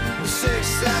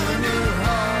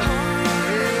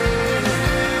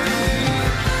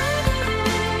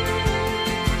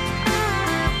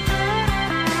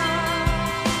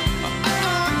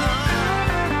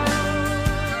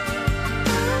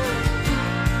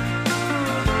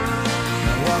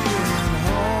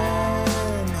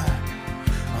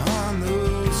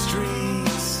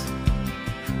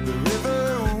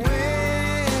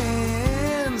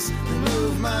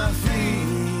 of my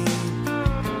feet.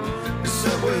 The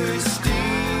subway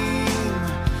steam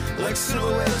like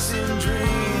silhouettes in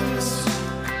dreams.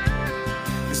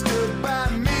 You stood by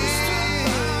me,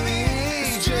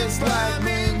 just like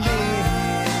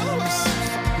moonbeams.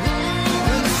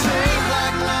 And the same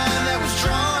black line that was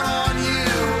drawn on you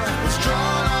was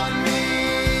drawn on me,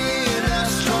 and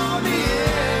that's drawn me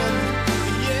in.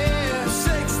 Yeah,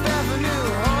 6th Avenue,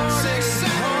 Sixth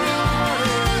Avenue.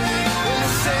 And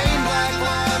the same black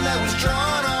line that was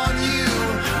drawn on you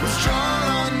was drawn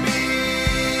on me,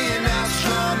 and that's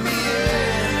drawn me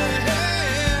in.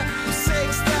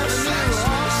 6th Avenue,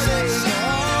 Sixth Avenue.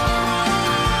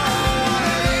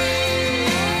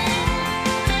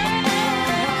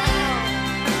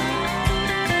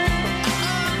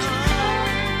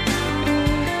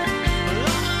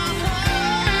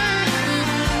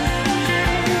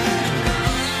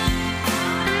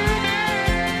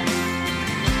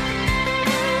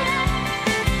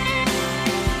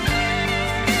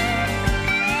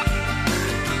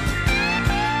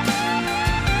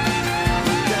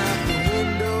 Out the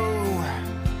window,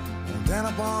 down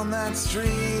up on that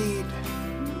street,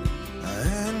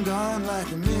 and gone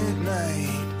like a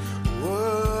midnight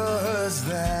was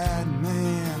that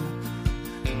man.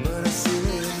 But I see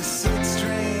his 6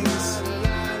 strings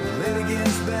laid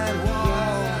against that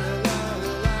wall,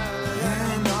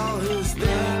 and all his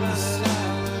things,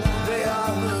 they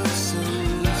all look so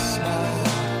small.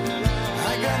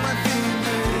 I got my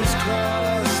fingers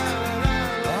crossed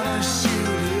on a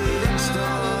shooting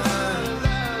star,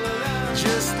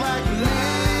 just like me,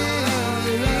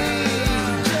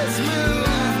 just moved.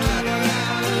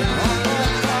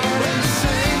 When the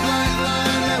same black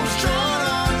line that was drawn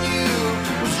on you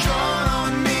was drawn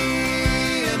on me,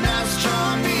 and that's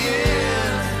drawn me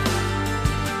in.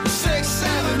 6th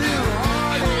Avenue,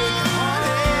 heartache,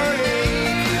 heartache.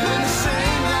 When the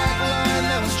same black line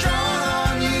that was drawn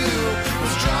on you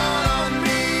was drawn on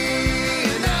me,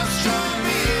 and that's drawn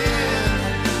me in.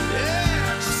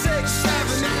 Yeah, 6th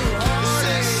Avenue,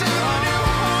 heartache, 6th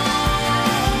Avenue,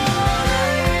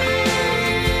 heartache.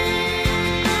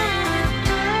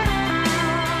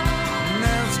 And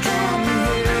that's drawn me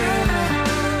in.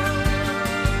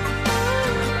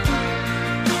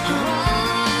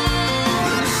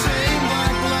 The same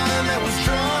black line that was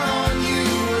drawn on you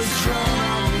was drawn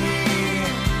on me,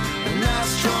 and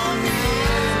that's drawn me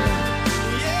in.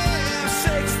 Yeah,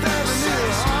 6th Avenue,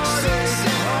 heartache,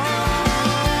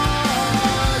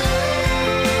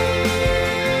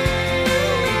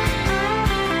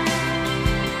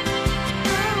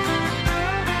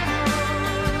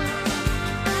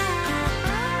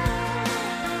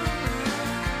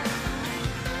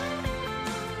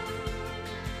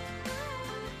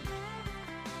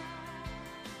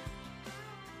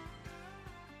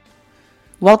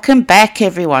 Welcome back,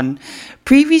 everyone.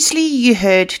 Previously, you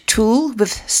heard Tool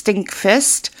with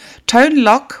Stinkfist, Tone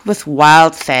Lock with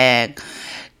Wild Thing,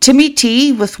 Timmy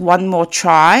T with One More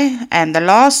Try, and the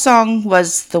last song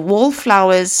was The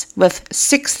Wallflowers with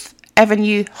 6th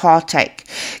Avenue Heartache.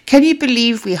 Can you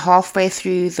believe we're halfway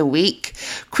through the week?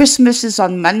 Christmas is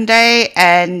on Monday,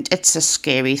 and it's a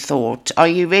scary thought. Are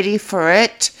you ready for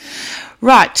it?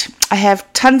 Right, I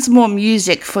have tons more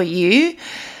music for you.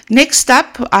 Next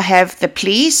up, I have The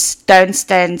Police, Don't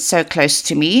Stand So Close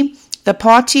to Me, The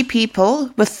Party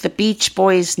People with the Beach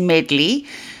Boys medley,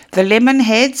 The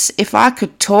Lemonheads, If I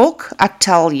Could Talk, I'd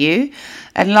Tell You,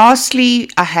 and lastly,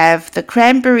 I have The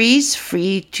Cranberries,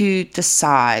 Free to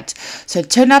Decide. So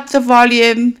turn up the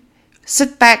volume,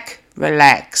 sit back,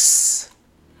 relax.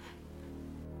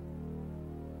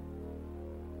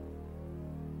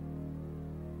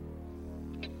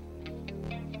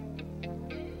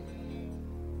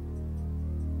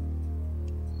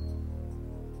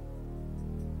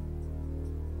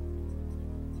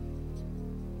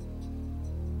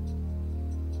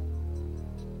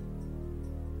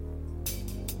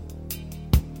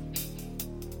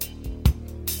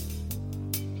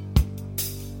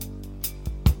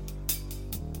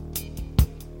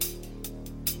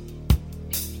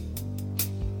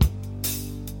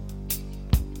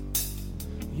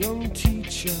 Young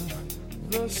teacher,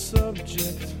 the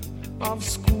subject of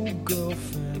schoolgirl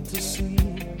fantasy.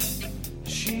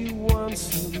 She wants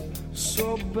him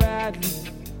so badly,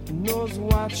 knows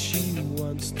what she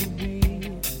wants to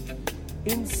be.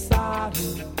 Inside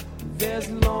her, there's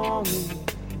longing.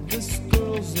 This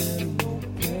girl's an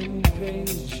open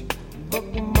page,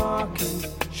 bookmarking.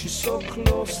 She's so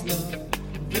close now.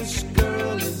 This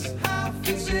girl is half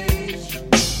his age.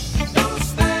 Don't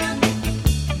stand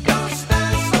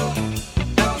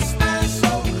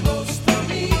so close to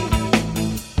me.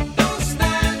 Don't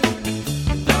stand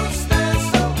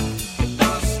so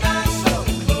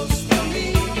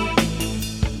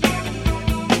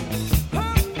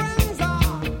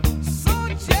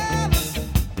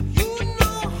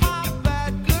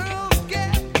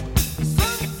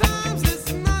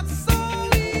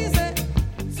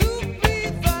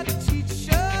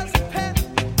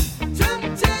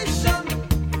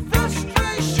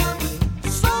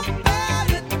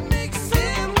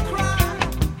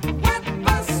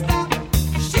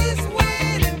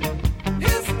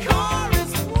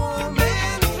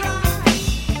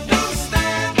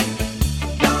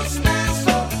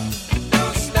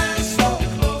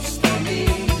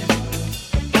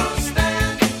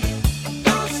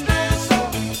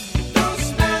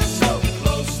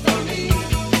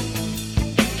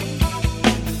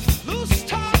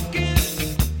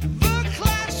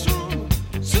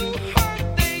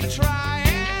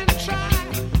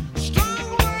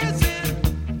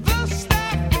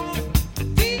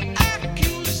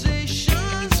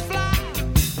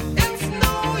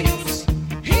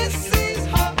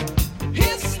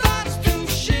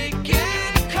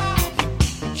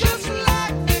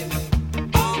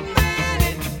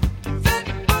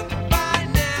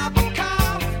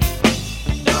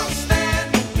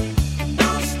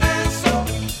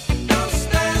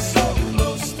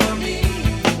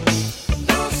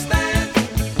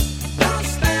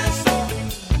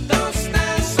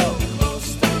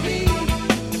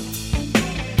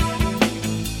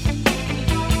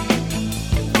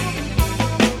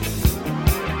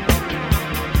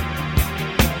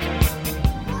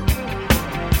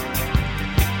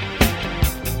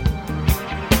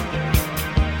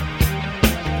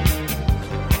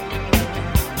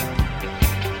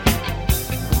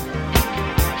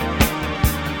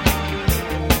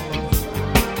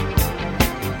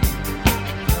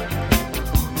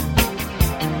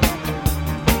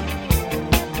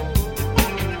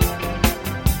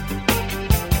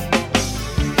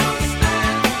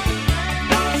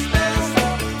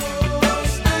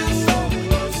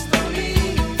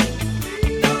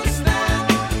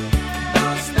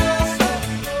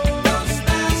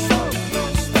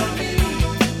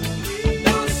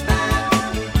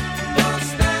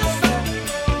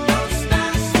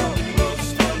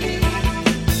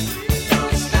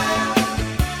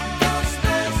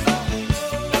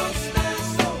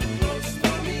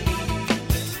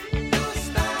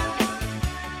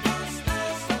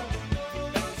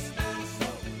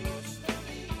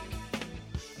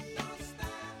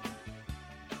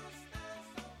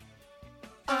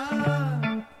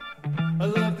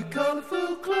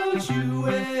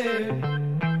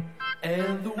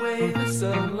way the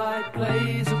sunlight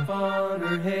plays upon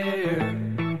her hair.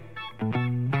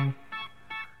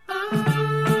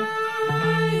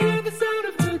 I hear the sound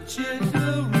of touching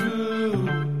the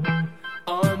room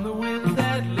on the wind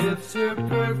that lifts her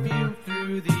perfume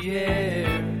through the air.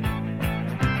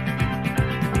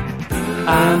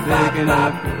 I'm picking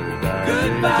up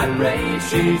good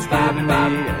vibrations, vibing me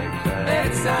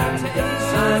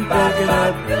excitation. I'm picking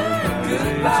up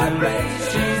good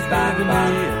vibrations, vibing me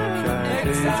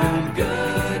excitation.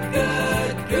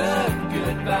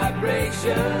 Good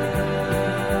vibrations.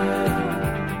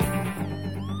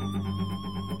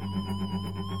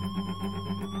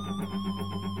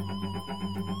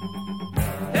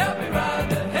 Help me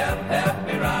Rhonda, help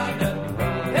me Rhonda,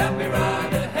 help me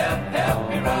Rhonda, help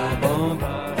me Rhonda,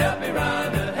 help me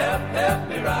Rhonda, help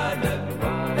me Rhonda,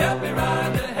 help me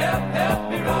Rhonda, help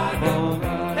me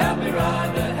Rhonda, help me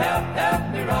Rhonda, help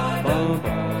me Rhonda,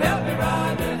 help me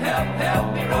Rhonda, help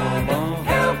me Rhonda,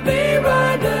 help me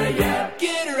Rhonda, yeah,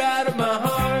 get her out of my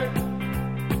heart.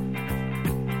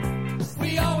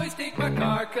 We always take my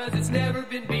car 'cause it's never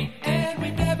been beat, and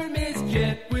we never miss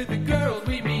jet with the girls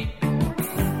we meet.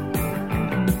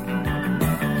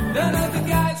 None of the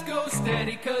guys go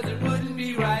steady 'cause it wouldn't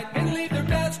be right, and leave their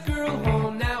best girl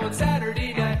home now on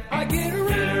Saturday night. I get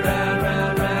around, round,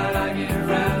 round, I get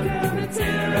around, get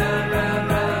around, round,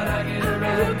 round, I get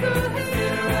around, get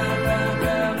around,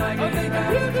 round, I get around, get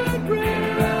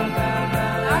around,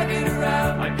 round, I get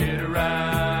around, I get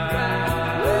around,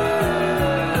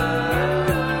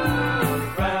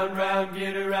 round,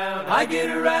 get around, I get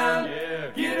around,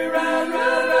 get around,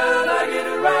 round, I get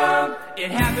around.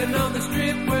 It happened on the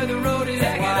strip where the road is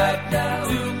wide.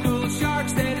 Two cool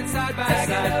sharks standing side by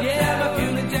side. Yeah, my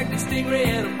fuel injected Stingray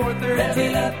and a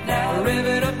 413. We're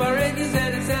revving up our engines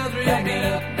and it sounds real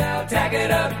good. Tag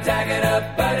it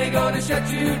up, buddy, gonna shut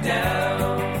you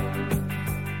down.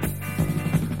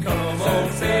 Come on,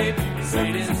 babe,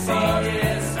 sweet and far,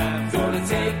 yes. I'm gonna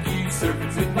take you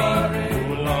surfing with me.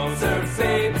 Go along, surf,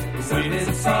 babe, sweet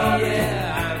and far,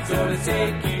 yeah. I'm gonna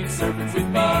take you surfing with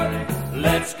me.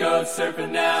 Let's go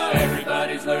surfing now,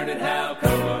 everybody's learning how.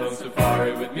 Come on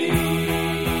safari with me.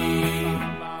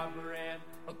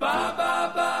 Ba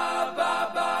ba ba ba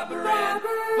ba baran.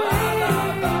 Ba ba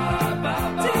ba ba ba.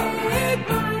 Take my hand.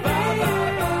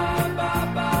 Ba ba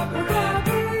ba baran.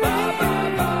 Ba ba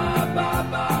ba ba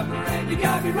ba baran. You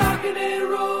got me rocking and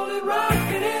rolling,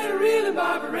 rocking and reeling, ba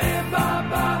baran. Ba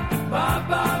ba ba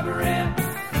ba baran.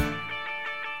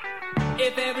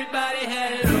 If everybody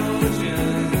had an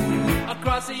ocean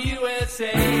across the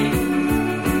USA,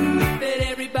 then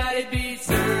everybody be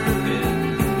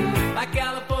surfing like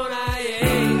California.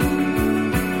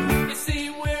 You see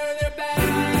where they're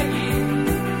bagging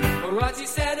Roger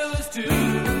Santos too,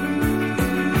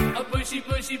 a bushy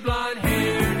blonde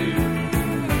hairdo,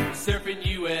 surfing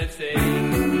USA.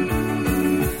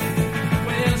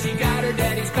 Well, she got her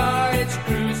daddy's car and she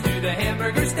cruised to the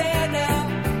hamburger stand now.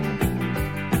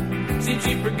 Seems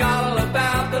she forgot all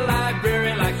about the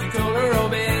library like she told her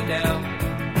old man down.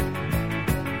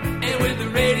 And with the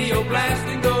radio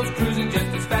blasting, goes cruising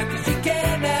just as fast as she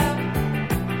can now.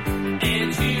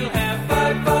 And she'll have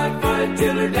fun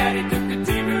till her daddy took the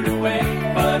T-bird away.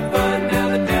 Fun, now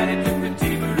the daddy took the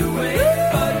T-bird away.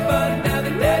 Fun, now the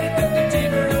daddy took the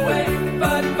T-bird away.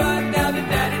 Fun, now the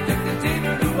daddy took the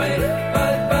T-bird away.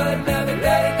 Fun, now the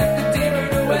daddy took the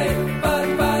T-bird away. Fun,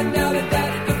 now the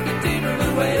daddy took the T-bird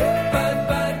away. Fun,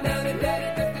 now the daddy took the T-bird away. Fun, now the daddy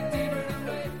took the T-bird.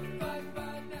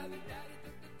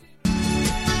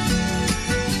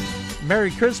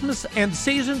 Merry Christmas and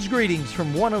season's greetings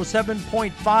from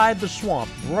 107.5 The Swamp,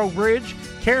 Breaux Bridge,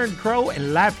 Karen Crow,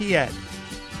 and Lafayette.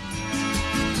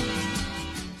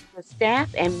 The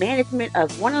staff and management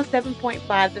of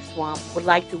 107.5 The Swamp would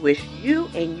like to wish you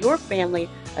and your family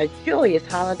a joyous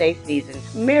holiday season.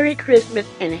 Merry Christmas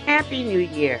and Happy New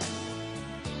Year.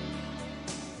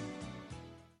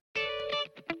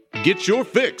 Get your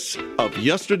fix of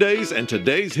yesterday's and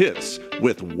today's hits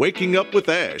with Waking Up with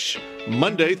Ash,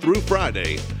 Monday through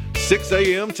Friday, 6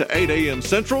 a.m. to 8 a.m.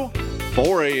 Central,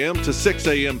 4 a.m. to 6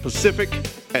 a.m. Pacific,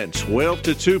 and 12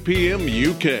 to 2 p.m.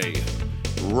 UK.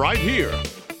 Right here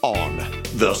on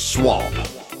The Swamp.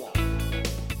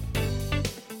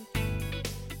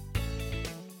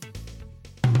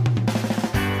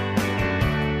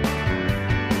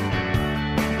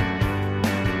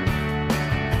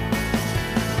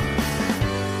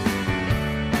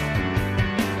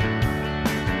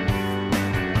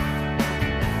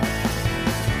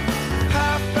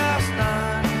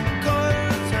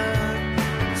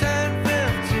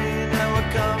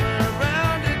 Coming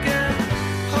around again.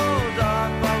 Hold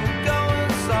on while we're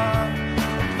going soft.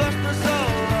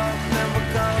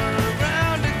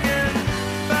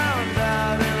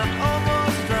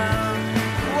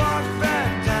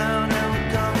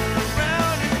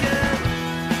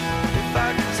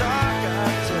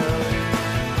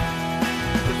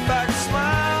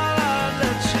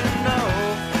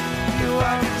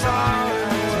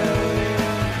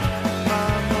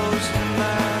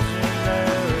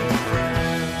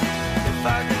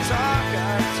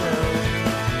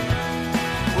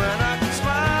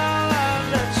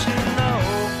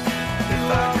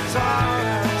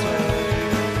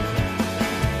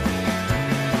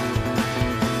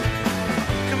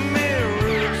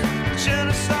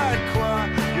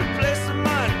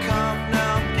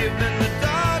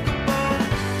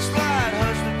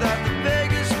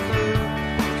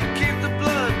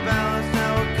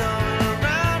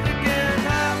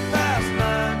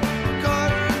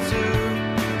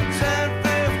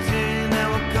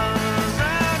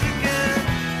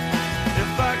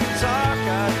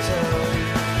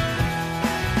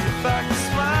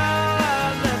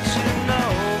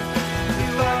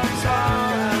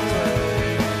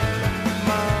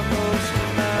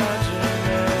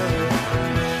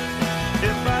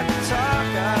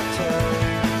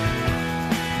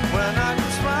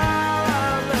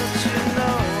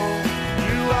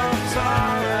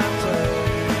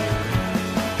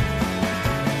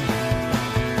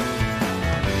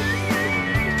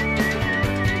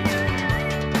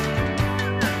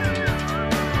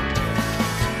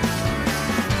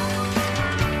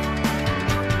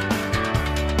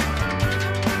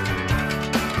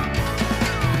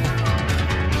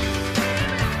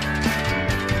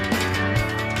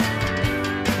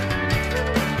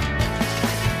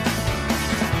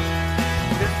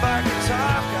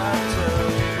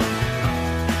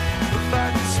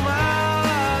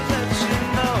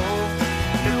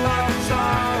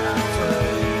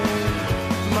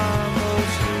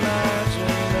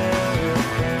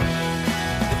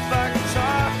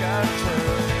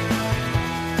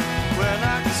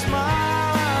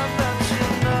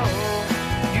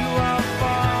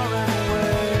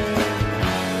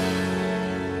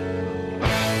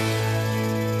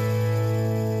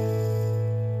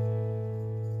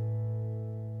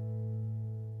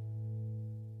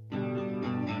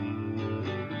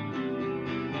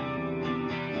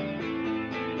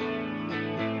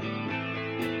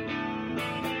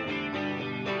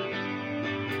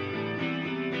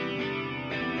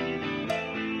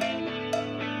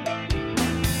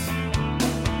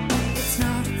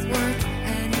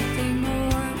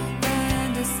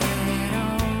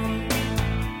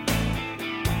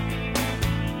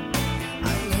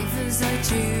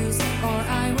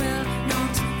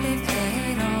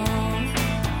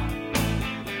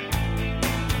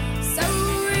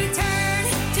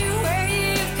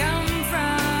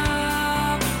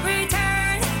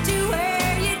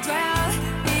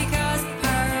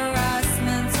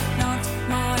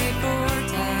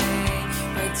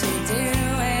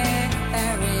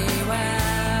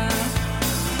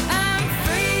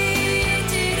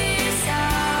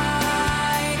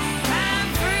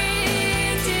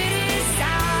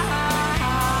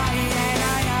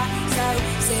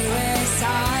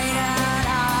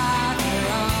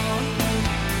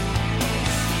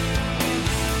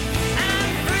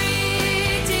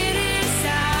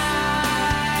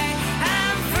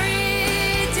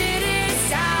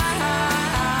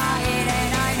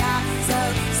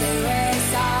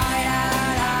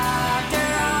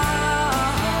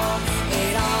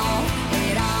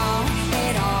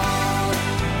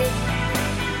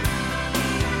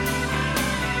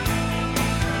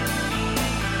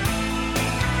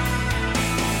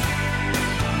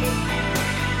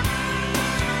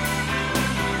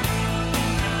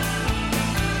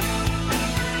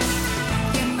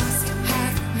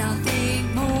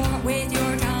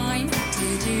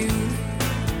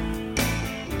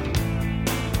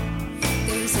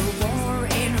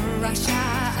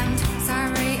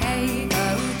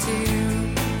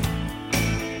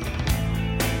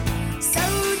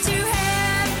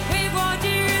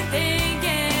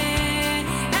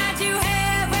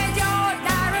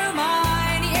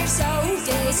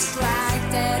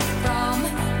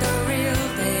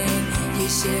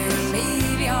 should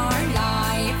leave your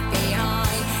life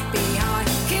behind, behind.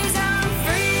 'Cause I'm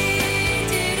free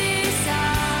to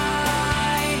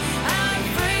decide. I'm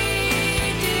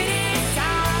free to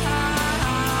decide.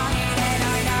 And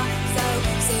I'm not so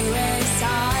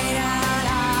suicidal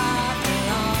after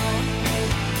all.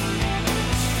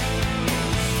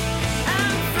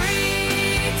 I'm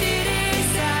free to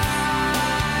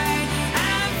decide.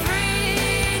 I'm free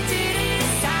to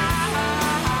decide.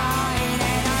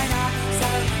 And I'm not so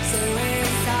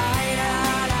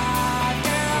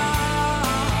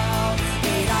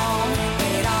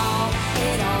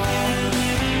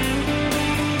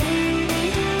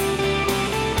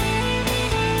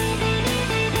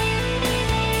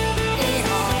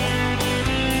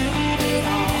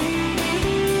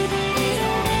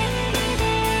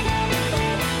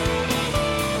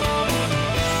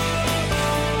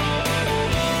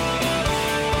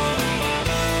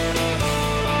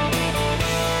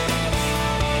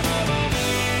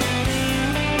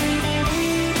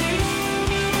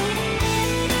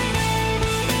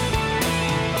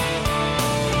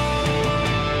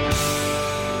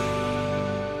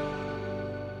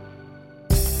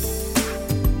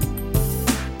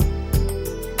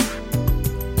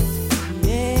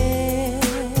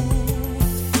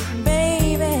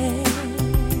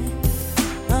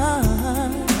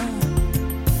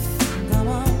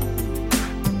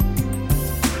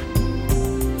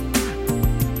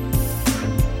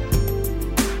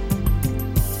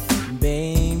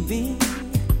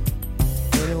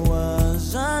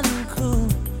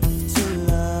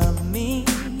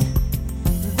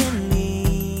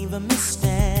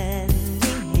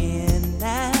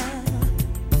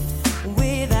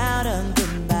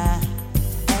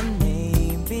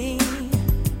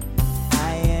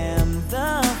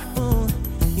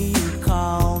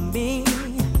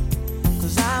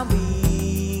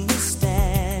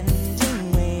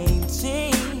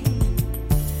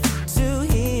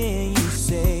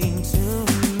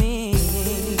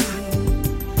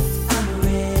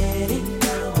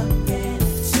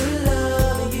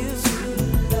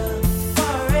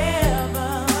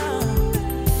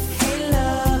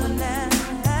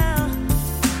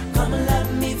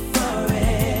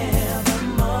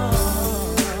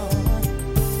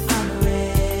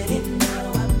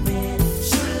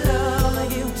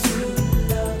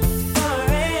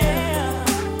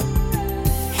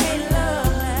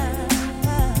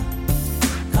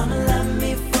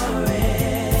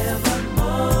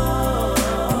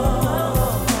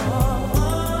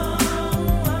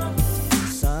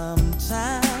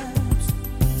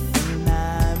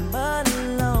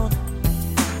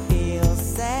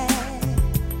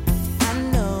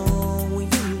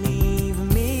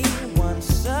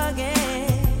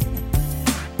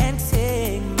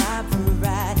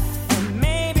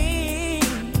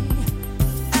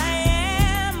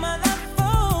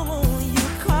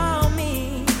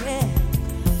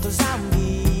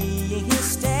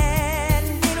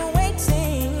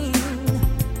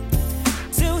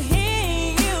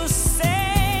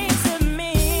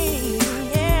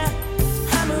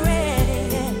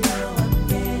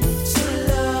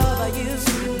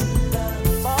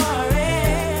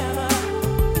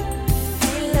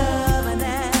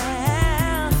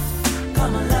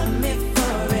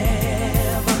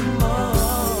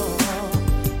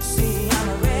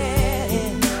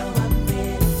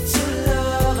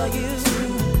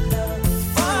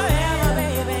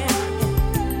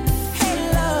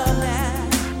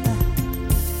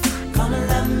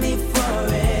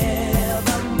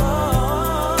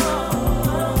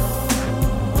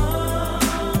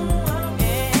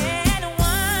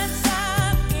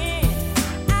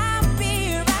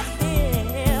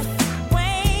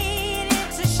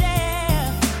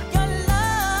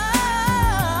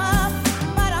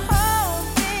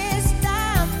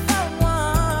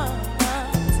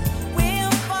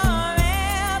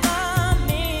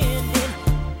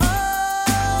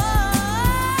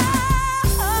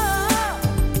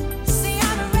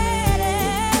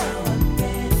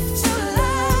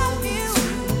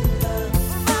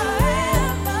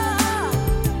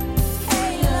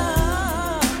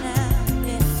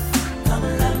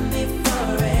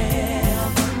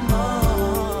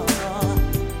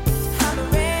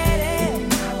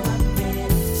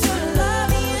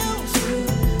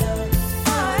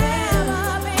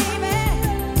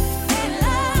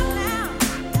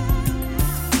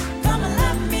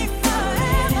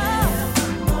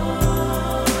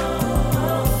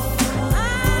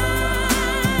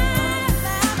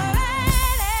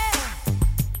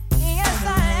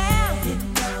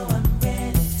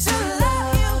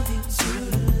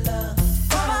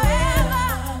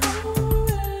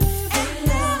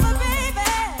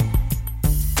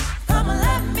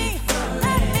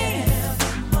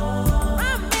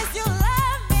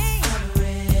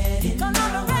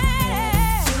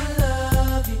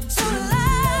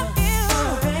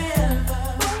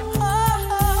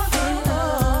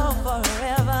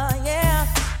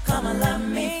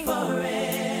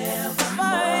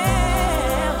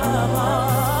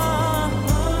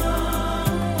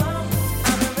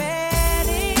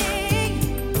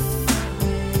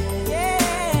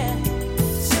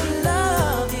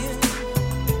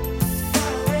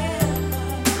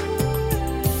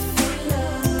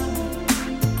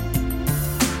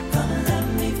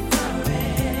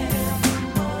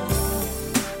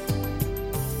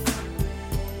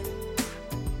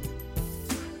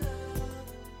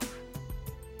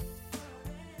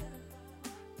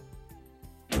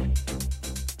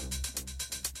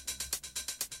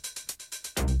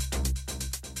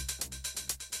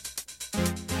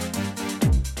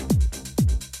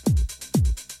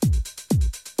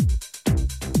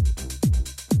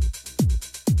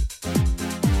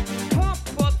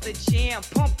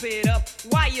Pump it up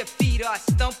while your feet are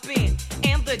stumping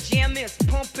and the jam is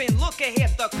pumping. Look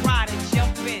ahead, the crowd is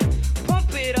jumping.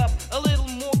 Pump it up a little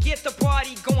more, get the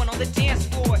party going on the dance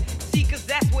floor. See, cause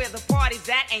that's where the party's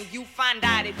at, and you find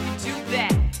out if you do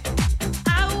that.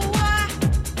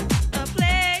 A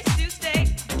place to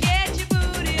stay. Get your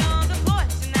booty on the floor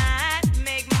tonight.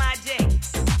 Make my day.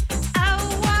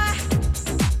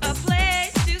 A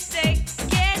place to stay.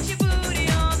 Get your booty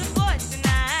on the floor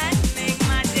tonight. Make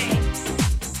my day.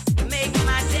 Make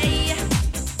my day.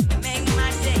 Make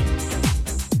my day.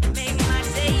 Make my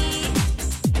day.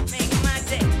 Make my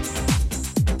day.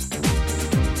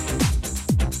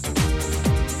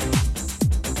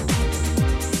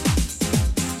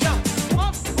 Yo,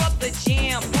 pump up the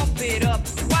jam, pump it up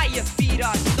while your feet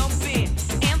are stumping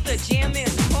and the jam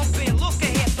is pumping. Look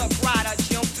ahead, the crowd are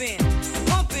jumping.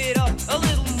 Pump it up a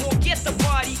little more, get the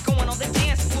party going on the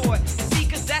dance floor. See,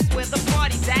 cause that's where the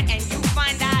party's at, and you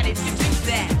find out if you do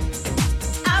that.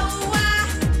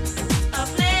 A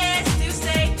place to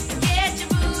stay. Get your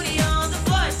booty on the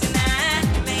floor tonight.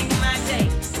 Make my day.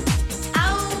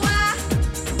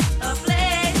 A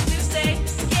place to stay.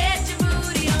 Get your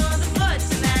booty on the floor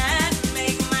tonight.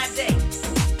 Make my day.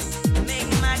 Make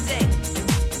my day.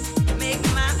 Make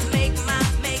my day.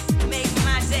 Make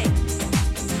my day.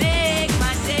 Make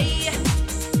my day.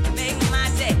 Make my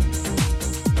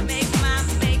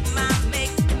day.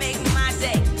 Make my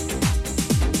day.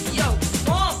 Yo,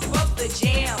 pump up the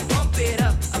jam, pump it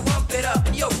up, I pump it up.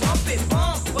 Yo, pump it,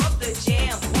 pump up the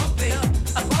jam, pump it up,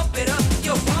 I pump it up.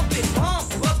 Yo, pump it, pump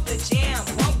up the jam,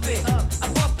 pump it up, I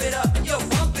pump it up. Yo,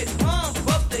 pump it, pump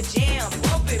up the jam,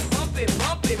 pump it, pump it,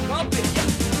 pump it, pump it. Yeah.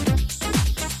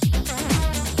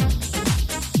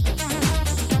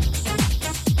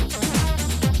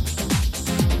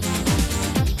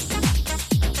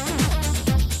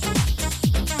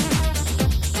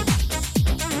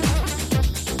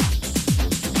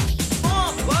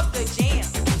 Pump up the jam,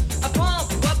 I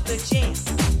pump up the jam,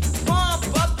 pump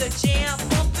up the jam,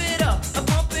 pump it up, I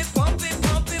pump it, pump it,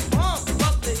 pump it, pump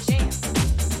up the jam,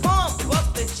 pump up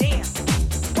the jam,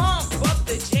 pump up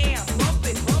the jam, pump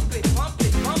it, pump it, pump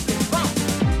it, pump it, pump.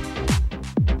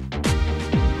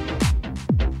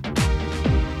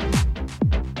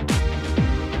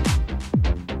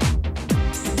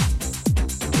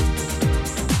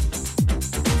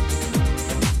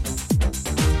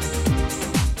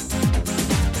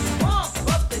 Pump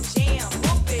up the jam,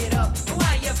 pump it up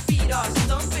while your feet are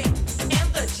stumping and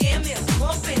the jam is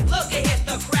pumping. Look ahead,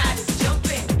 the crowd is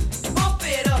jumping. Pump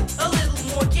it up a little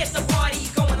more, get the party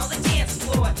going on the dance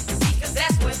floor. See, cause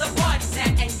that's where the party's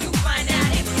at, and you find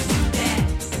out if you do that.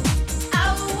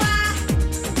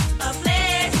 A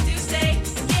place to stay.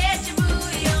 Get your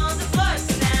booty on the floor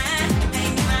tonight.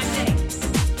 Make my day.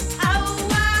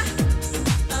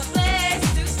 A place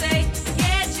to stay.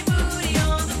 Get your booty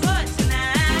on the floor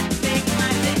tonight. Make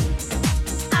my day.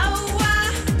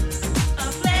 A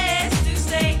place to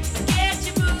stay. Get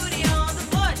your booty on the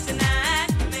floor tonight.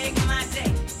 Make my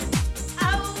day.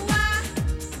 A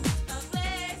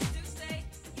place to stay.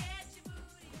 Get your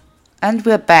booty on. And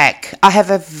we're back. I have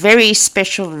a very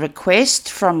special request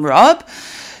from Rob.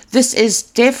 This is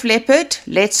Def Leppard,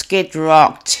 Let's Get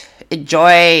Rocked.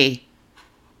 Enjoy.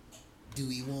 Do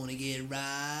we wanna get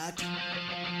rocked?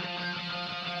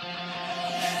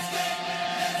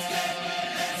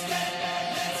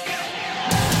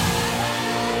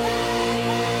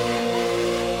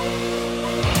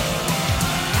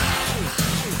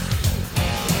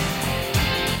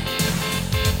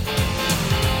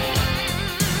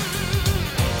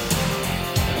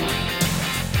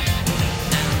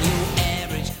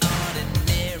 Average,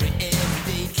 ordinary,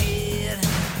 everyday kid.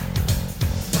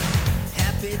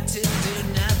 Happy to do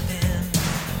nothing.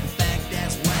 In fact,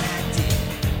 that's what I did.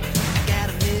 I got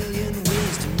a million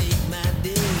ways to make my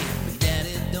day, but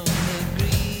Daddy don't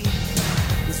agree.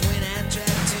 'Cause when I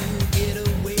try to get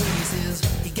away, he says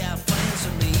he got plans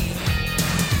for me.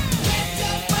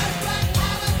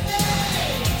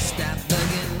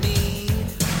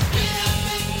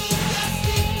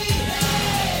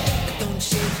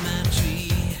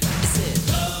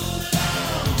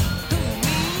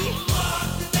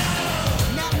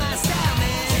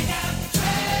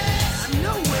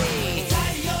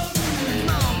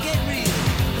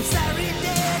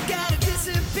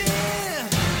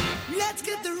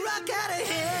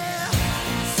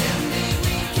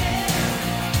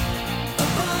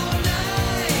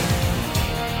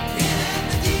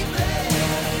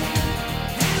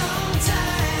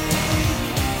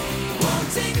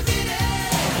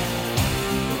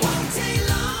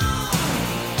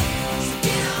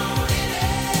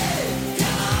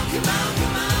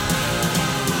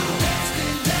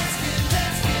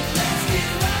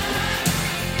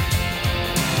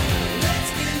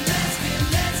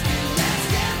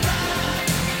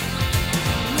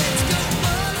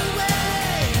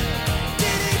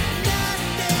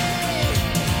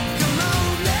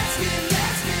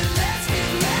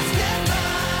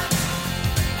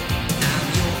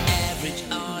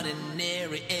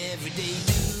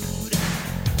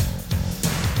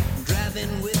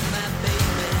 jamming with my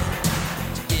baby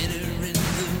to get her in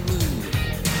the mood.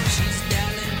 She's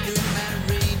dialing through my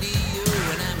radio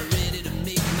and I'm ready to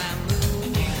make my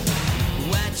move.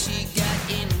 What she got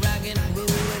in rock and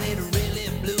roll and it really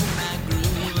blew my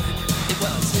groove. It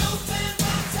was Chopin,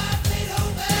 Mozart,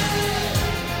 Beethoven.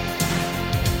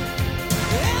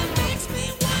 It makes me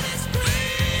wanna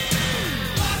scream.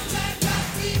 Mozart,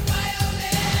 Rossi,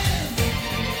 violin.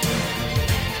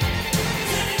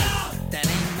 Turn it off. That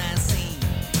ain't my scene.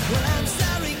 Well, I'm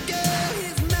sorry, girl.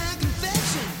 Here's my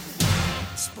confession.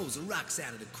 Suppose the rock's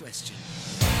out of the question.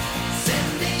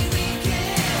 Sunday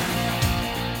weekend,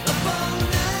 up all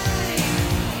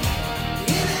night,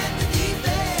 in at the deep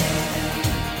end.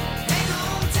 Hang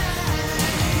on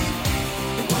tight.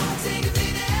 It won't take a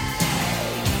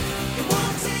minute. It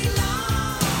won't take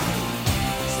long.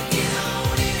 So get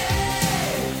on in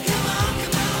it. Come on,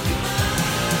 come on, come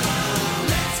on.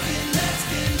 Let's get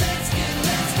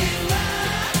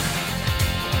right.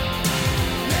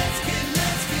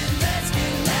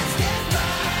 Let's get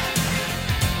right.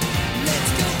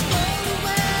 Let's go all the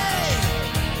way.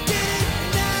 Get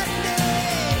it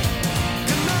night.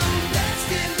 Come on, let's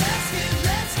get right.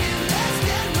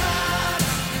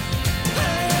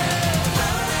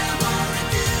 All I wanna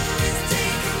do is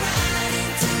take a ride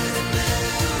into the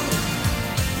blue.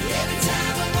 Every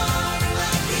time I wanna,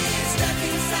 I get stuck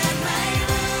inside my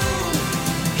room.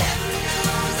 Heaven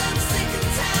knows I'm sick and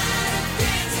tired of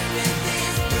dancing with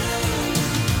this broom.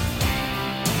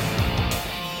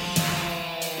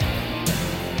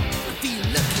 I feel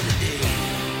lucky today.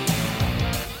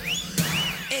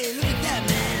 Hey, look at that,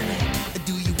 man.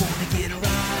 Do you wanna get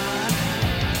right?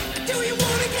 Do you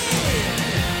wanna get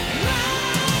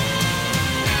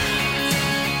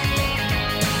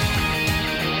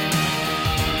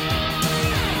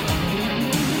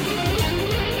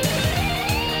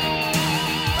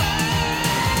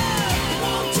It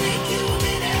won't take you a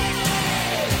minute.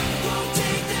 Won't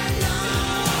take that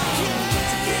long.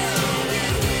 To get on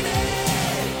in with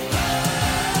it.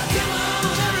 Come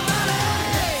on, everybody.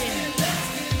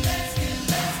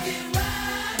 Let's get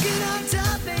right. Get on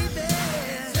top, baby.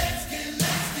 Let's get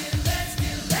right.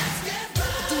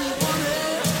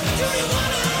 Do you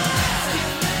wanna?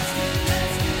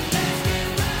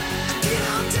 Get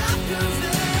on top,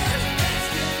 groovy.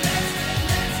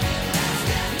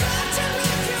 Rock till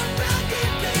like you're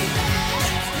rocking, baby.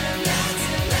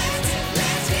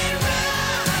 Let's get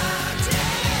right.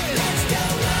 Let's go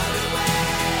all the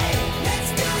way. Let's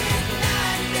do it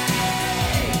night.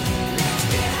 Let's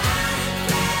get high and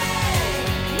play.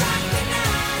 Rock the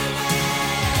night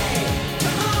away.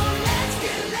 Come on, let's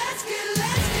get right.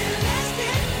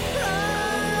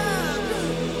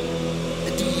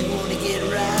 Do you wanna get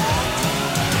right?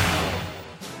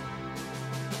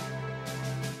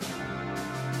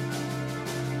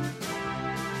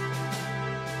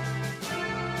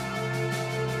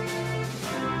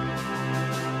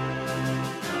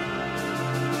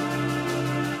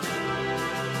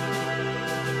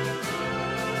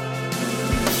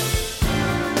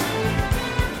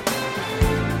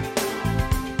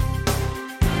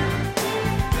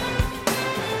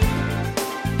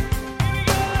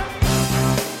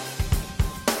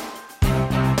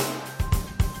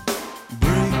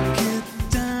 Break it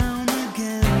down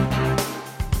again.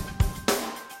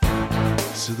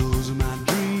 So those are my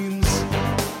dreams,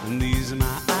 and these are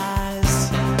my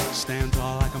eyes. Stand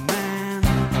tall like a man.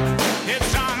 Hit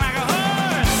strong like a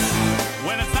horse.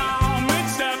 When it's all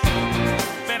mixed up,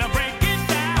 better break it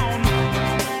down.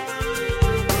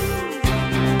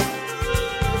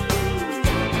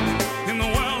 In the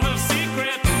world of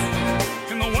secrets,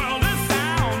 in the world of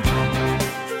sound.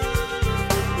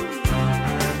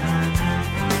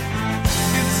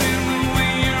 It's in the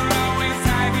way you're always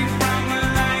hiding from the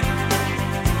light.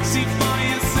 See, boy,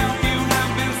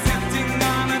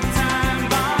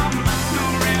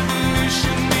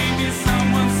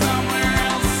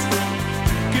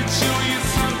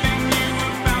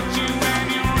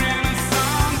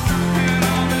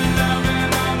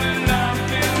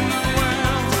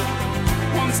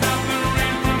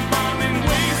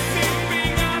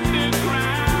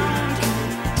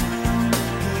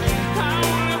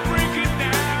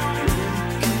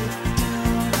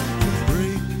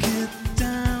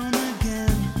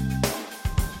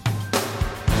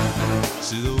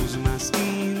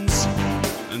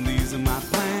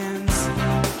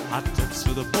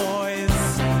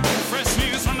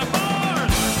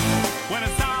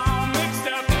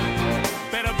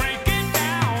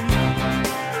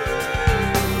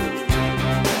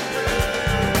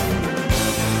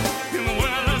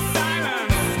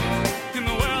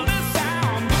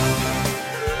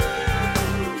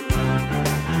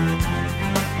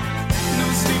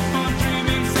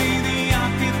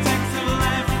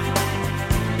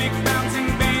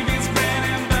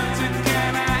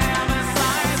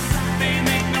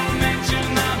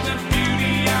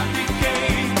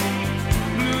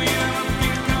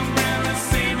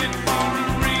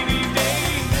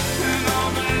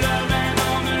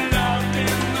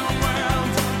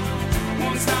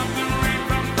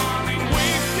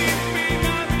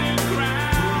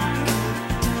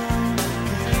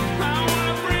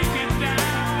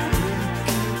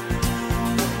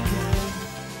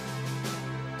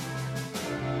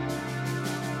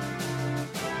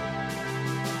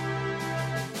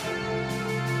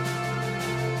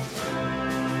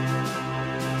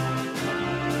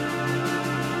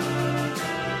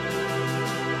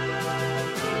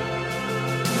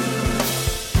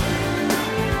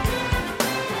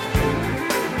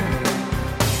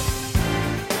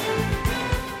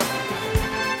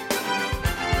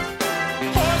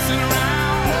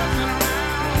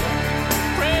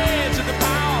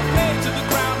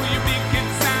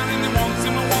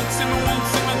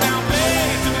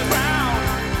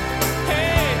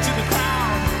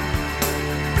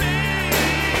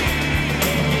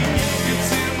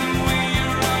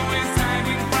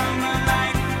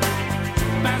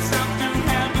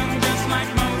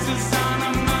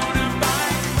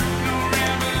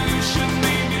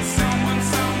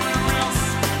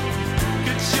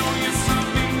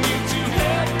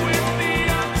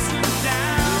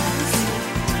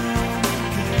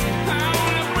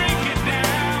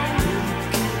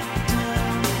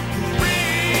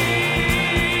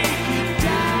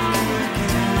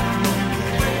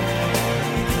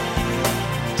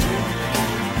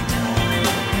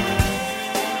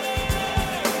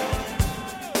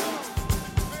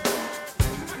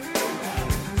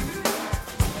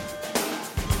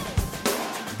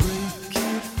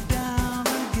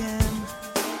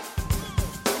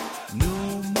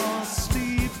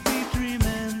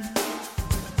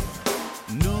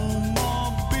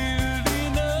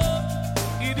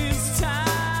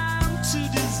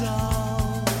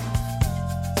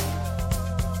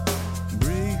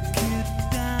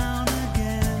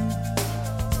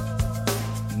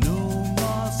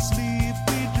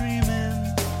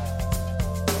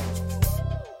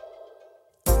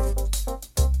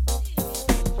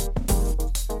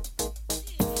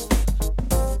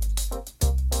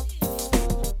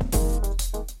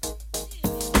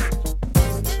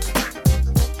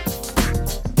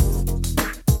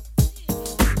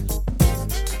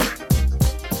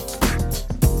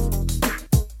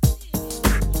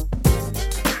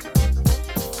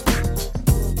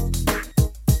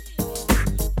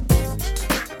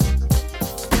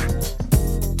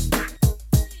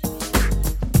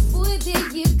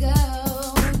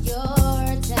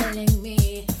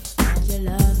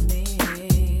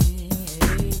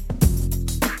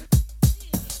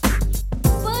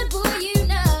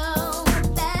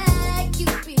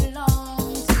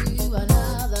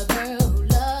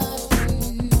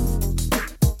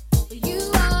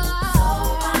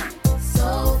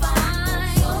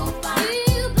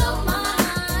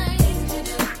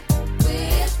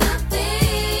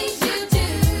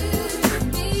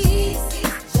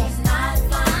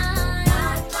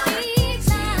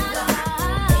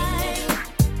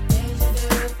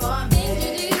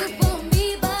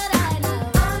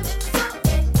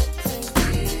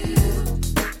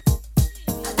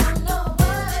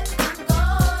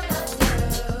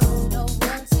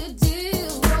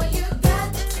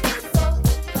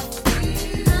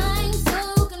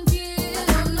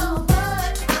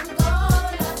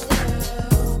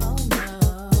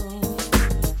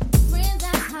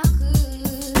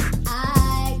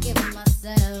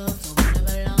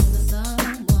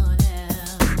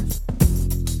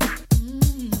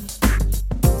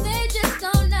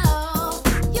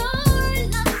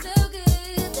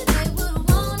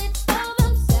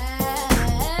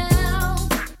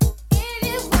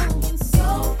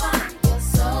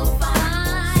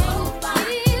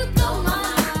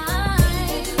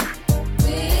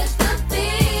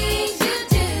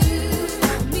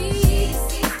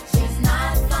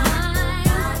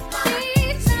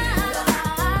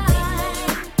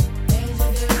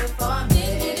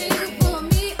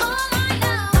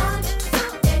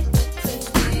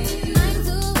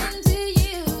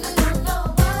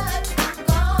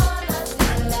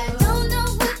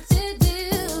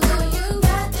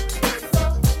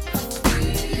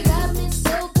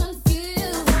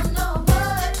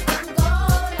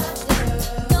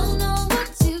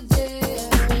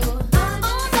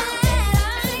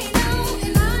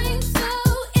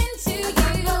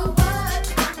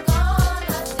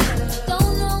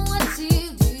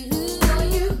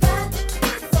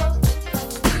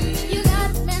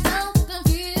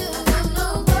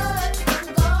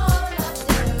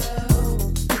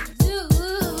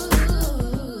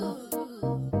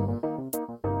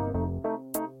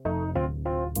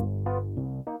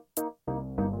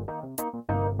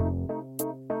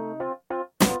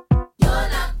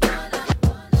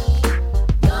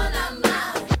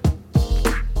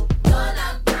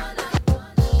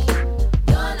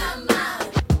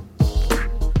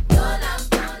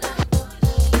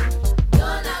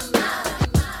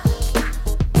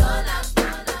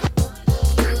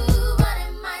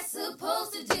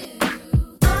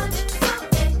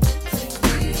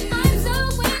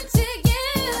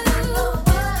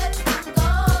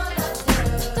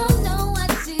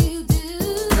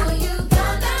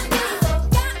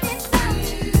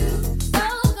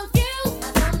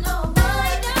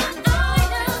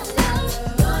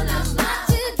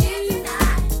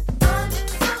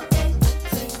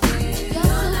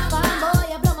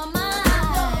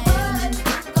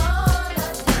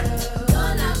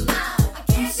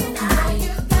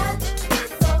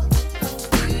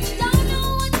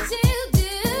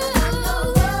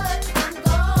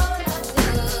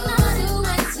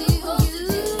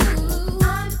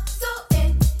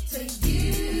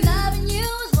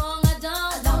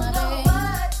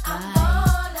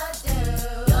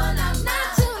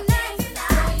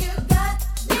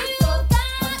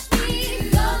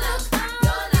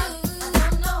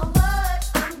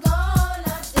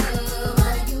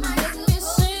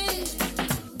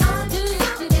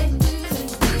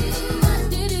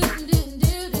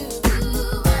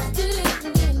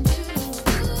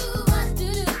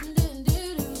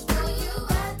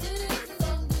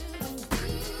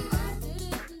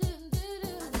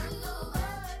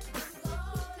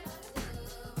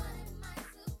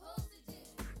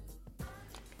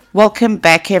 Welcome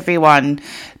back, everyone.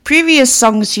 Previous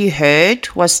songs you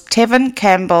heard was Tevin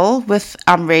Campbell with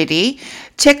I'm Ready,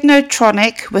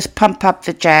 Technotronic with Pump Up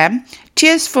the Jam,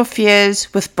 Tears for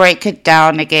Fears with Break It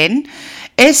Down Again,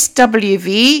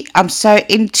 SWV, I'm So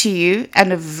Into You,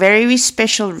 and a very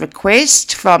special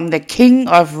request from the king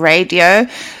of radio,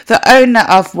 the owner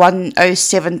of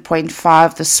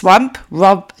 107.5 The Swamp,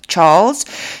 Rob Charles.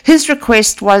 His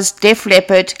request was Def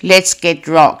Leppard, Let's Get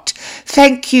Rocked.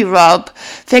 Thank you, Rob.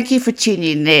 Thank you for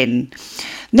tuning in.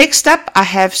 Next up, I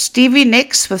have Stevie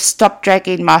Nicks with Stop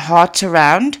Dragging My Heart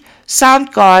Around,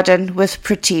 Soundgarden with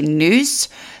Pretty News,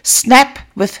 Snap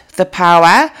with The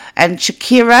Power, and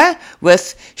Shakira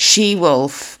with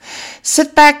She-Wolf.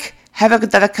 Sit back, have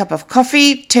another cup of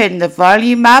coffee, turn the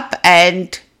volume up,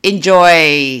 and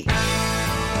enjoy.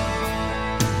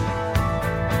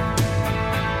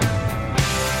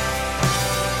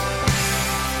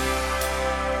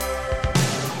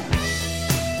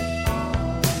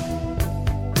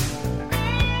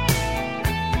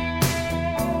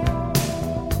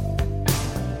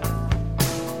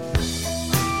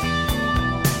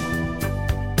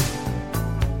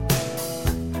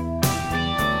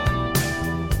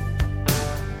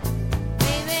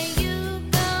 Baby, you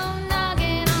go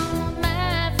knocking on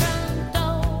my front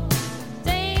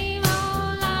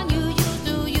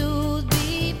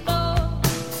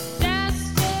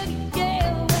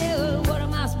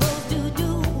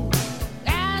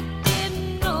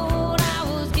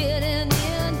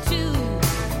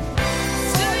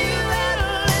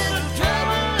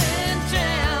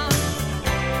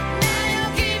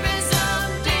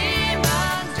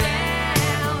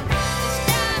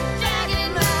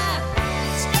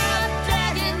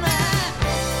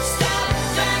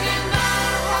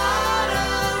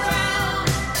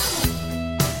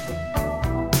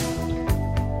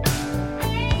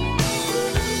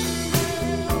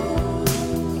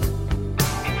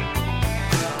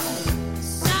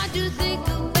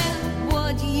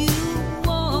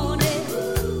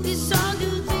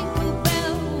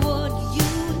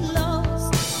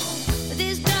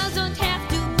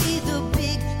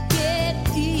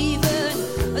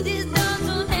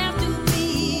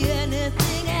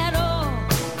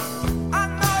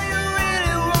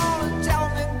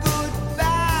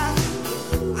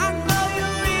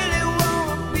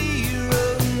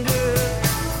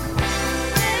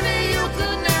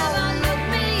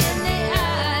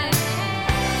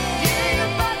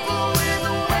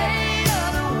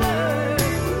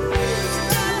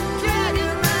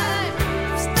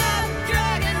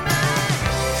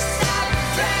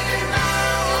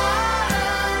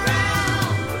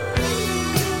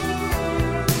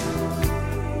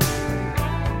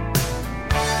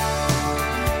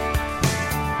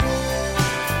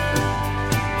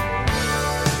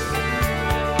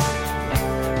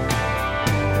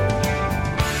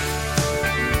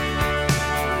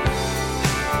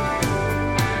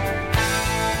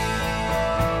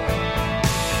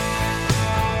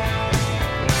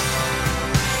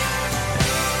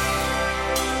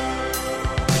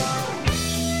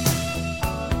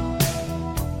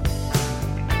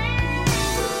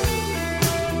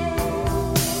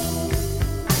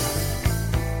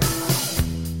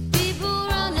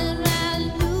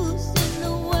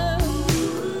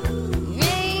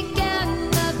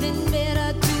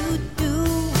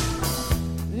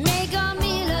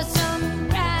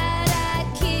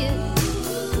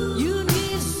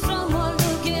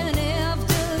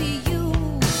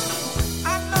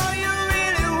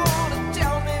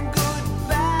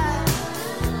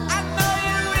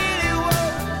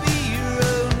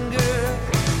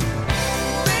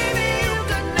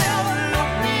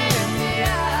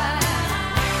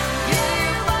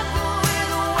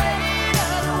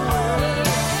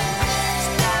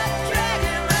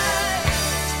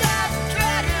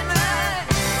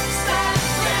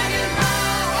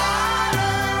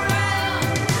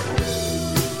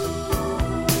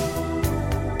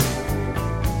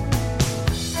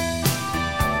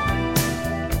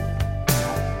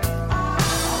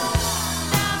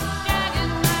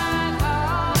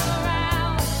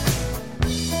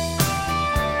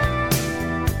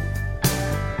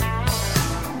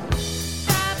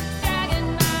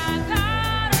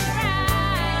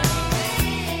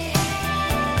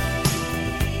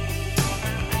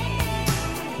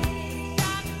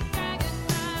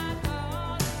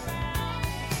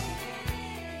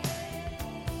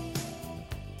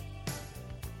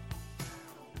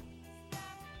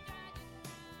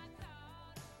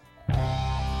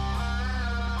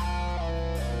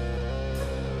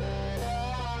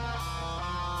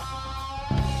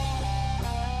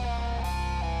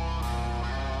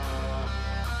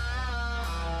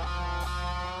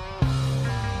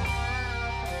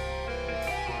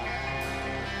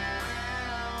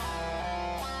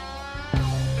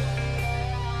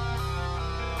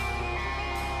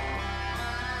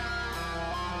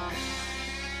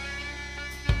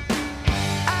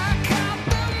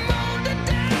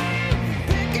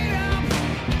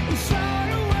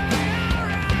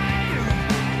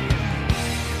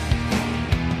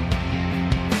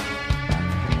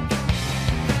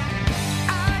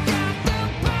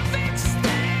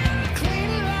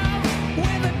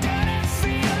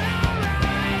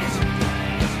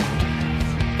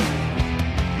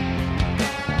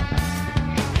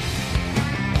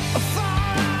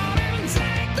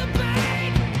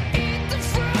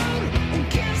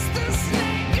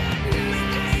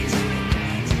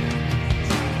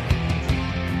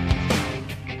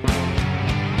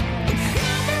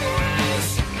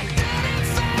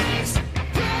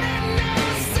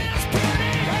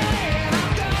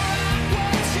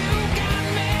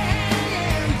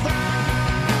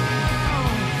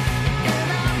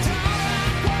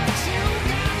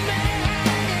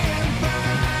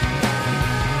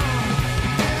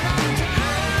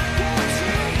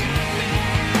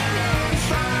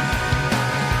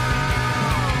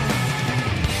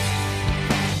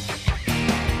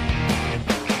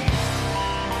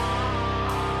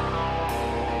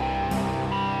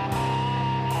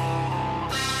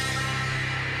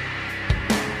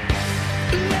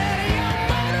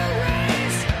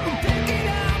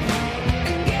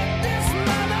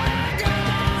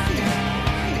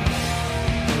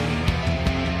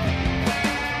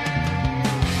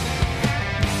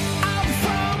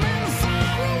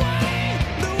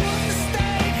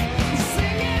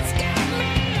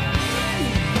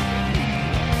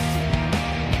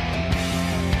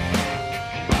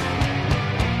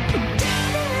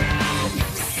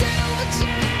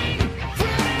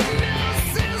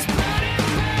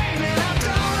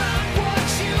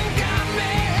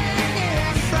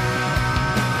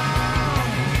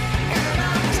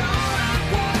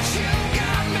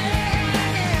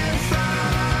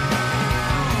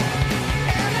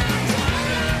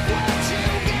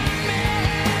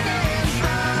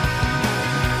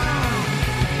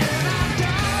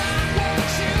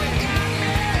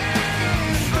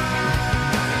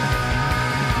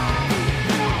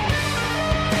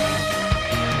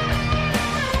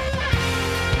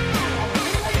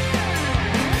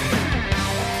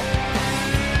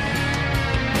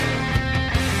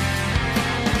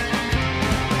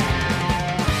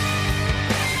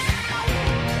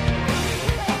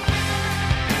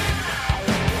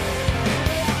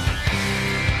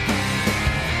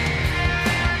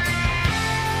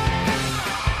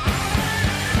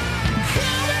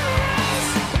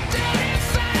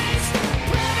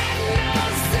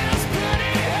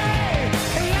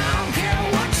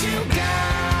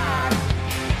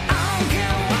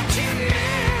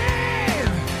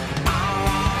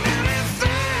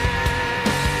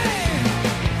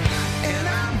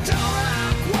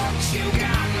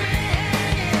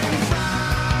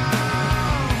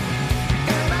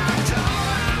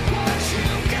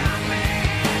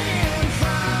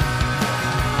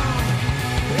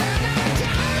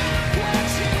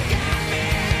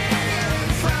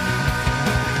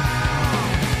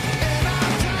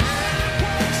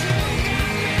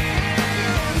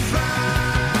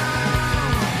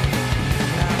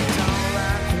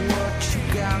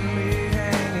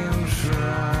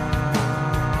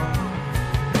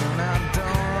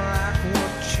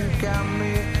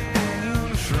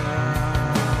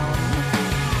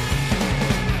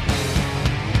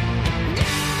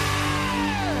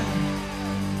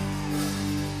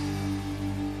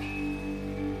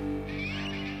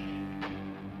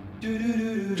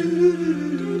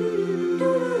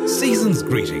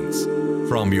Greetings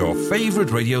from your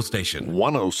favorite radio station,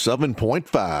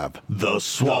 107.5 The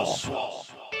Swamp.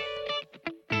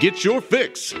 Get your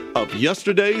fix of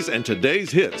yesterday's and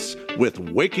today's hits with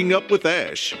Waking Up with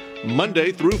Ash,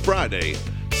 Monday through Friday,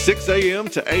 6 a.m.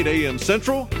 to 8 a.m.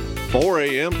 Central, 4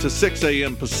 a.m. to 6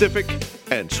 a.m. Pacific,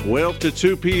 and 12 to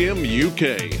 2 p.m.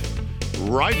 UK.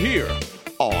 Right here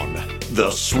on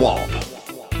The Swamp.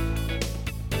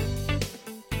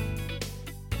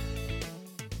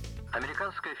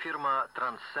 Американская фирма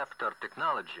Transceptor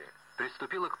Technology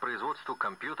приступила к производству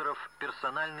компьютеров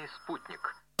 «Персональный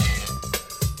спутник».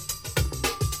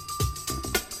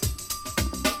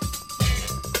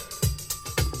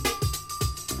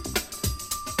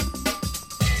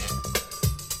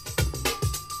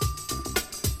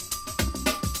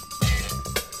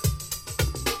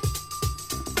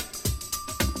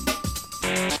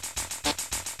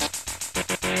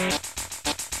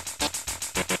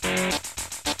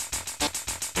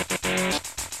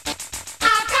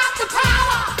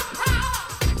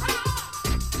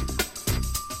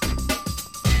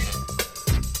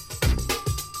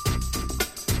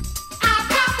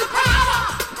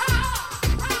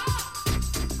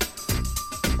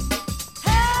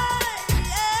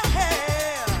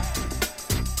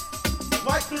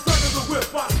 Like the turn of the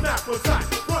whip, I snap attack,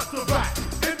 front to back,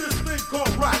 in this thing called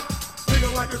rap.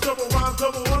 Thinking like a shovel, rhyme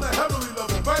double on a heavenly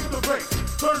level. Bang the bass,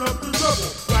 turn up the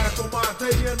treble. Radical mind,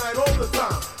 day and night, all the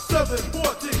time.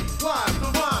 714, live,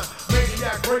 divine,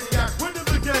 maniac, radiac, winning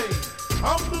the game.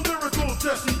 I'm the lyrical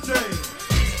Jesse James.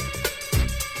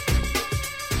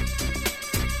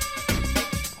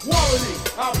 Quality,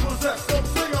 I possess, some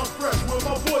say I'm fresh, when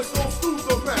my voice goes through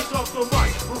the mesh of the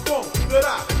microphone that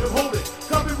I am holding.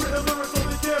 Copywritten lyrics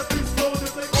only can't be stolen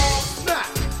if they all snap.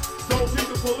 Don't need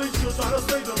the police to try to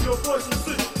save them, your voice is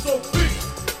sick. So please,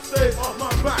 stay off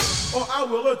my back, or I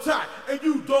will attack, and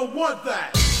you don't want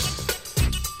that.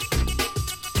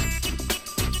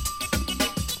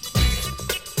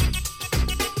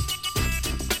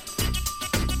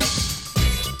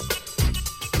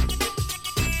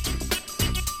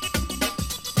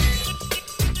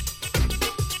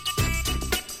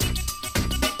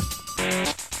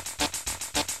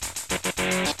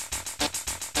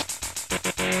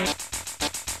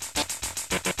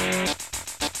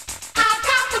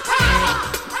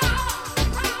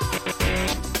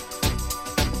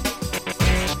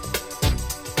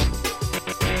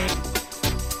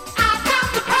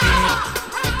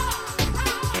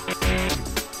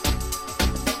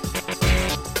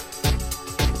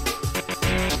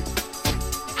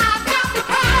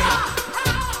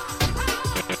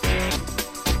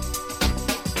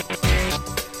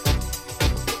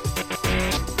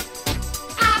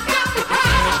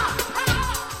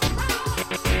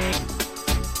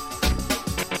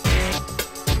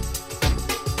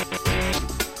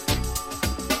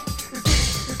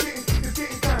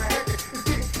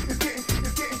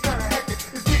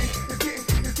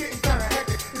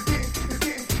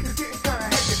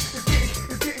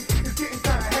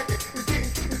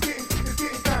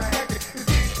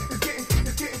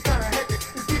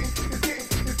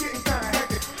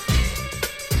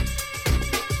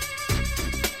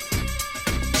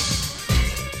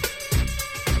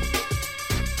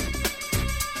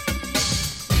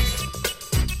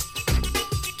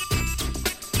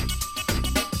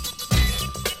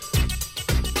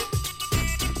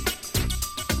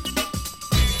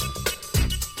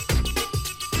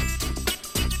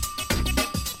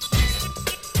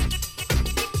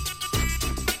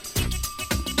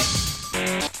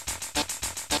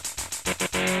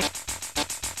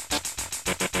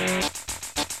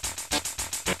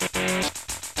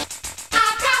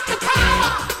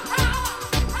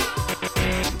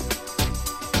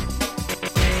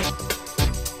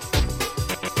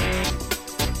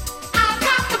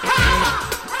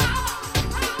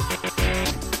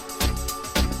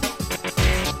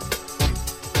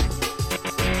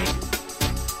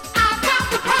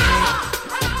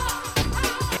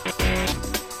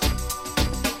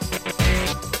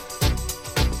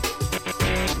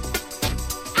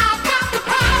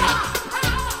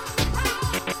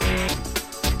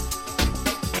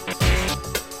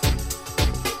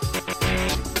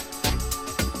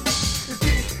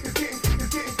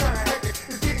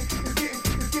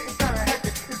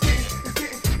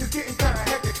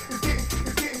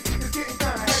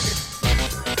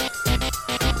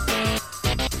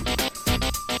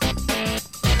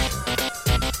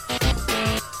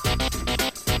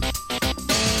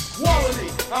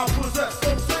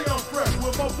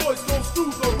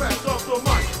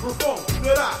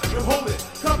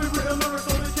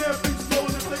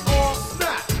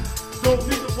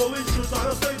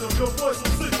 Your voice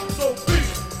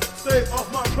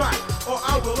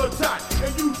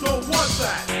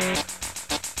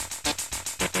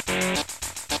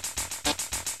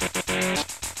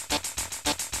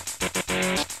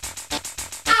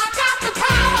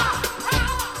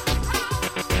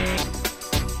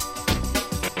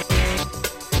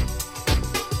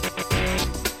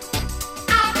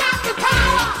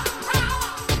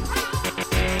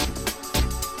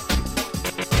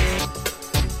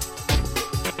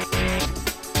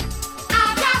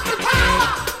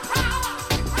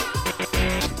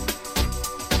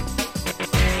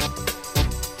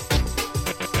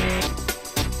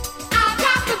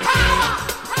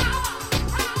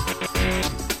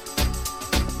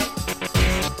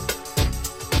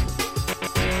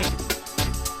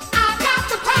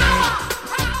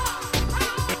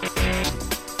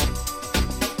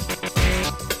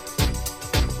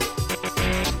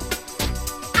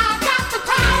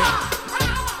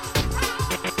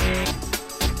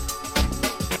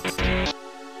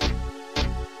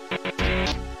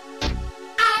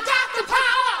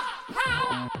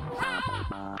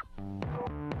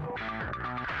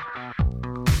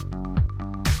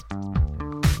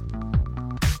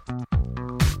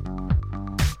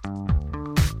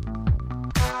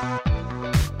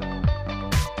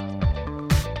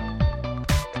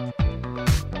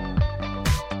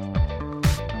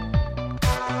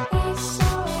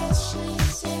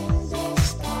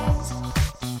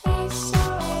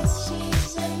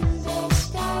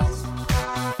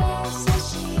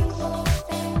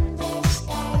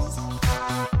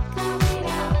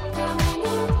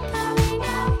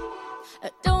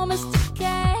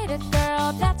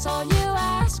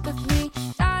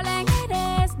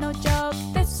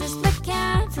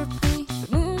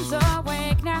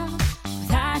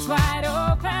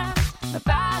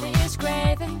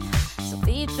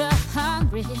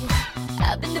it.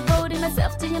 I've been devoting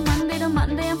myself to you Monday to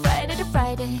Monday and Friday to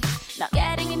Friday. Not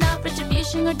getting enough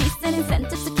retribution or decent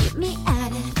incentives to keep me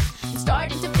at it. I'm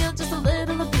starting to feel just a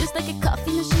little abused, like a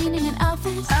coffee machine in an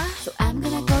office. So I'm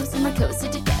gonna go somewhere cozy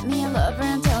to get me a lover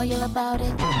and tell you about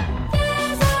it.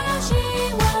 There's a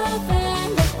she-wolf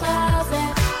in the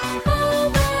closet.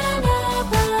 Open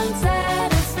up and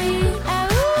set us free.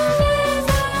 There's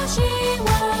a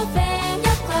she-wolf in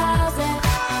your closet.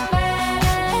 Let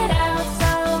it out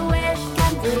so it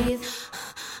can breathe.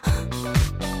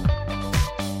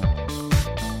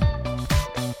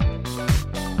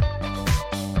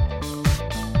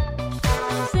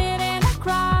 Sitting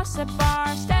across the bar,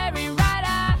 staring right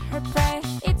at her prey.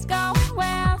 It's going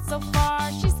well so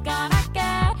far, she's gonna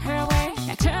get her way.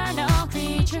 Nocturnal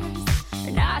creatures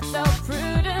are not so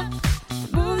prudent.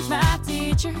 The moon's my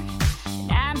teacher,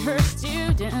 and I'm her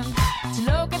student. To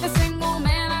look at the single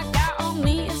man, I got on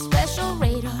me a special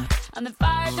radar. On the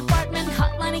fire department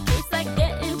hotline in case I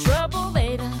get in trouble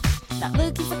later. Not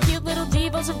looking for cute little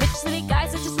divas or rich city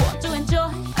guys, I just want to enjoy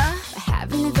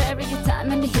having a very good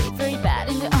time and behave very bad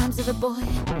in the arms of a boy.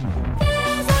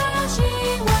 There's a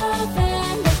she-wolf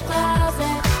in the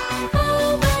closet.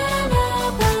 Open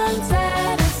up and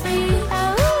set us free.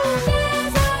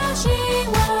 There's a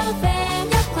she-wolf in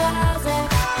your closet.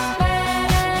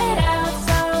 Let it out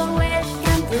so it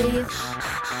can breathe.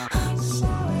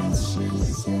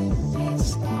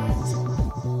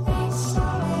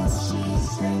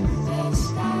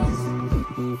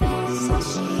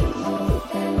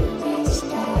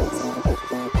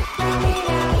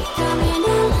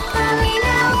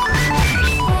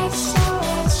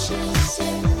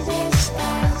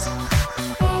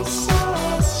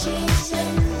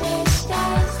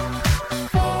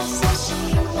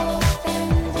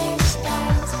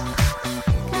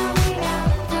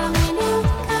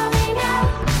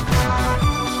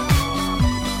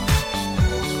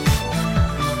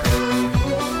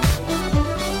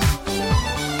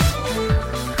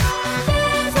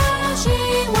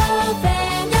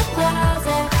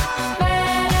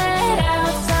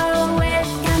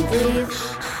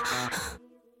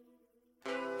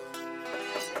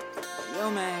 Yo,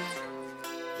 man.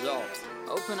 Yo.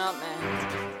 Open up, man.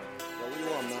 Yo, what you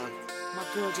want, man? My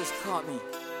girl just caught me.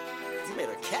 You made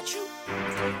her catch you?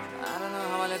 I don't know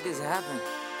how I let this happen.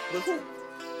 With who?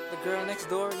 The girl next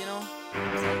door, you know?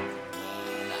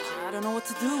 I don't know what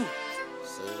to do.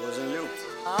 So it wasn't you.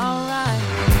 Alright.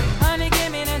 Honey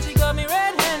came in and she got me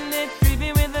red-handed,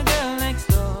 creepy with the girl next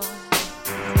door.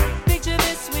 Picture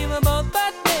this, we were both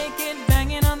butt naked,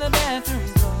 banging on the bathroom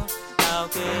floor. How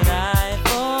could I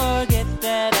forget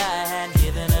that I had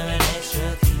given her an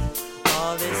extra key?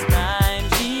 All this time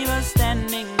she was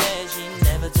standing there, she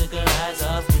never took her eyes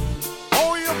off me.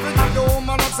 Oh, you think the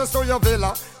woman access to your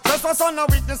villa? Trespass on a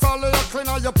weakness, all of your clean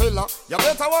on your pillar. You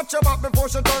better watch your back before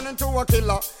she turn into a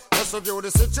killer. Just review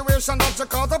the situation that you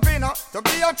call the winner. To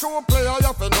be a true player, you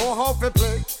have to know how to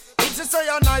play. If she say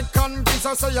a night, convince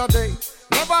her say a day.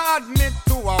 Never admit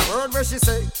to a word where she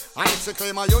say. And if she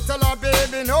claim her, you tell her,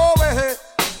 baby, no way.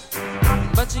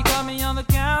 But she caught me on the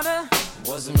counter.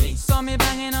 Wasn't me. Saw me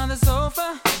banging on the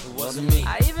sofa. Wasn't me.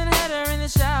 I even had her in the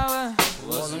shower.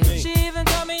 Wasn't me. She even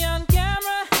caught me on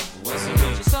camera. Wasn't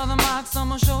me. She saw the marks on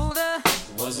my shoulder.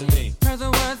 Wasn't me. Heard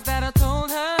the words that I told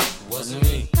her. Wasn't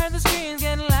me. Heard the screams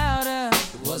getting louder.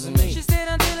 Wasn't me. She stayed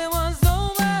until it was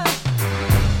over.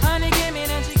 Honey came in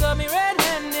and she got me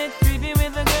red-handed, creepy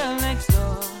with the girl next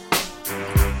door.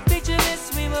 Picture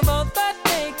this, we were both butt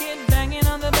naked, banging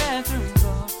on the bathroom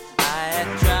floor. I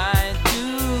had tried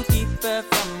to keep her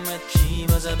from what she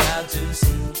was about to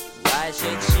see. Why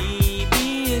should she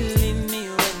believe me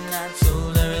when I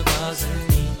told her it wasn't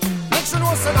me? Next you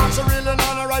know say that she really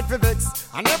not a right for vex.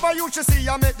 I never used to see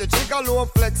you make the jigger low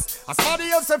flex. As somebody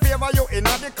else in favor you in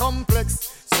the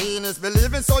complex. Seeing is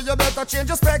believing, so you better change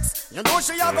your specs. You know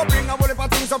she a go bring a whole heap of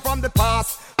things up from the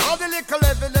past. All the little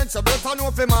evidence you better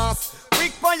know for mass.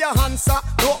 Quick for your answer,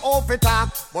 no off it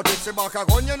talk. But if she back a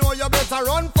gun, you know you better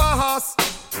run fast.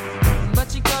 But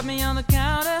she caught me on the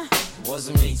counter.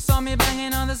 Wasn't me. Saw me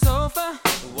banging on the sofa.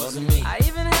 Wasn't me. I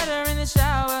even had her in the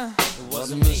shower.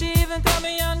 Wasn't me. She even caught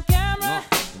me on camera.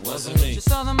 Wasn't me. She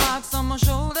saw the marks on my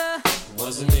shoulder.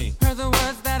 Wasn't me. Heard the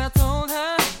words that I told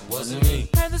her. Wasn't me.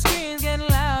 Heard the screams getting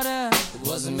louder.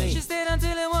 Wasn't me. She stayed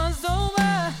until it was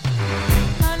over.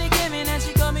 Honey came in and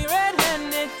she caught me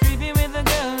red-handed, creepy with the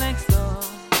girl next door.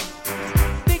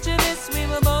 Picture this, we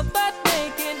were both butt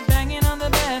naked, banging on the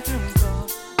bathroom floor.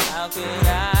 How could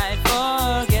I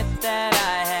forget that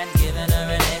I had given her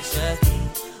an extra key?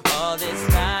 All this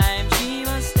time she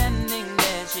was standing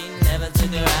there, she never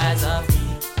took her eyes off me.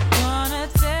 Wanna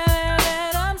tell her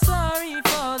that I'm sorry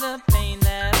for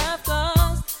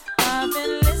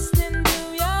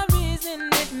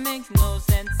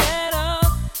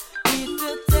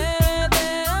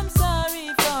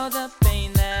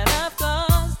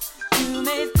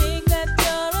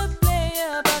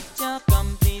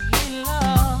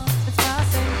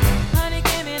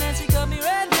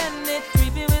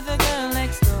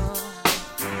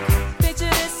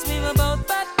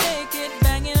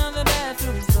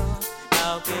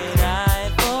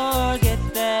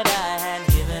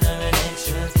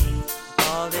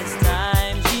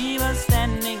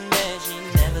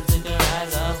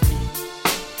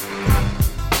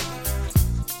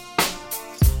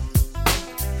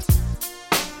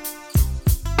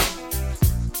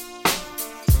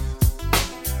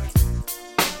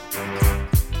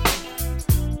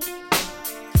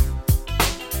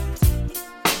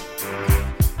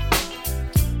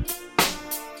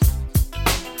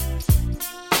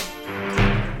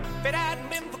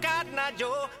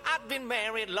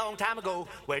long time ago.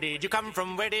 Where did you come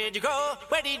from? Where did you go?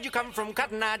 Where did you come from,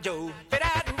 Cotton Eye Joe? If it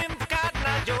hadn't been for Cotton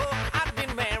Eye Joe, I'd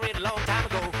been married a long time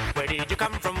ago. Where did you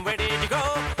come from? Where did you go?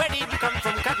 Where did you come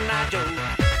from, Cotton Eye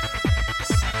Joe?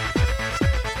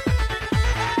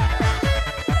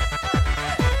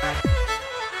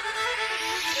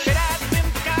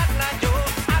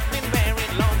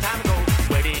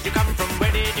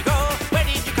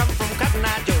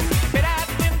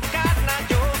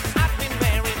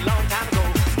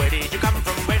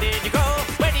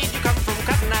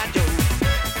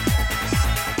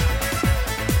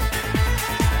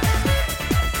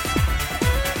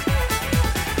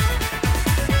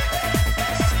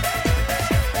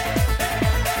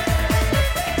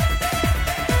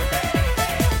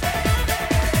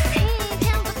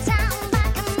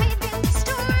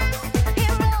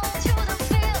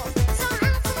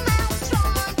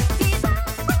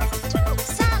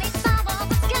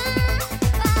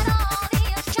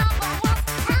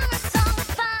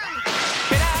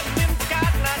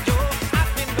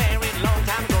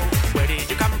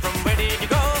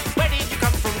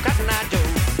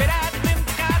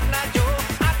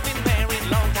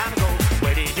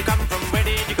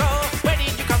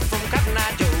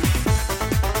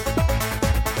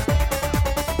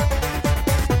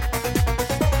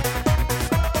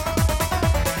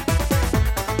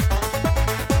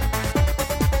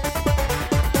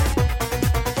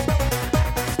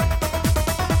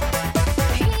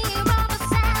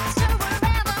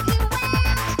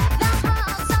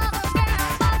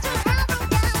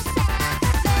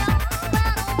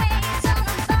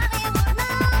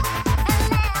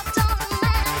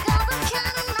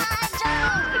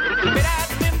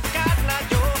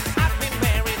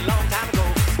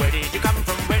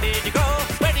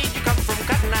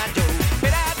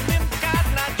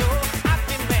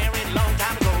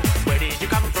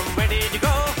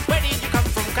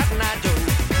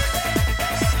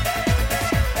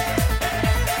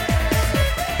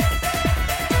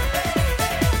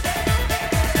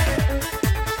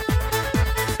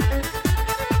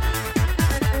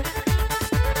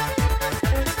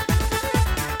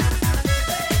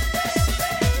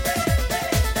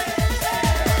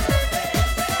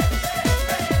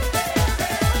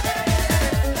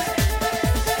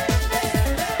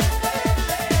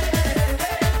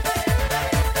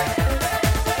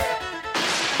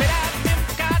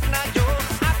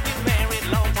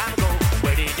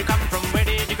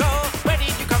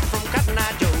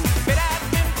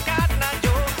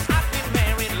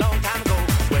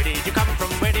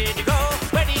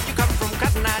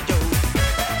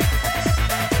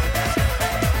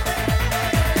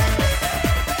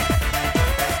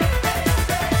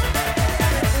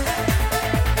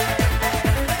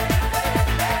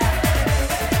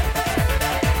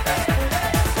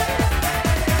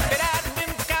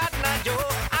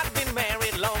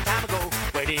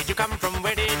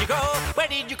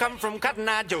 From Cotton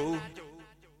Eye Joe.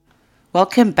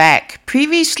 Welcome back.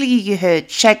 Previously you heard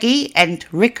Shaggy and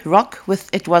Rick Rock with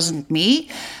It Wasn't Me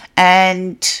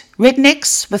and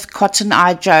Rednecks with Cotton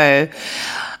Eye Joe.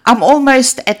 I'm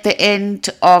almost at the end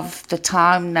of the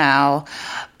time now,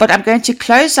 but I'm going to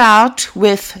close out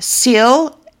with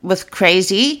Seal with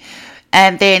Crazy,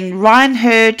 and then Ryan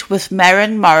Hurd with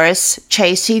Maren Morris,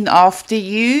 Chasing After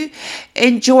You.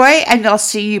 Enjoy, and I'll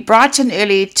see you bright and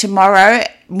early tomorrow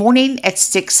morning at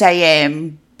 6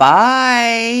 a.m.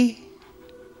 Bye.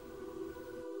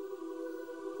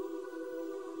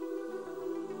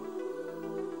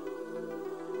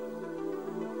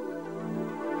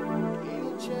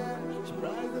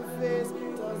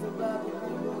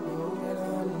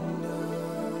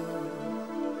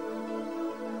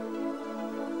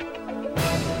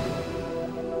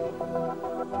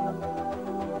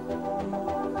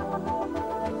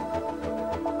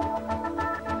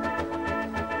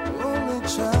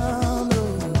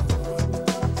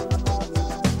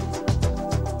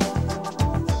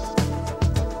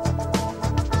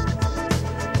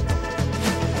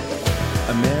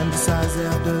 A man decides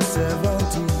after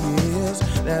 70 years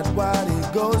that what he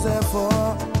goes there for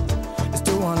is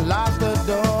to unlock the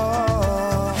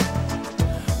door.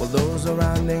 Well, those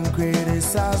around him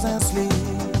criticize and sleep.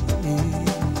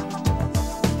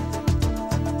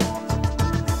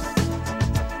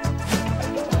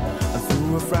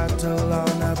 Through a fractal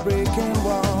on a breaking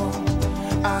wall,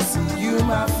 I see you,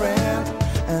 my friend,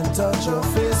 and touch your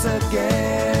face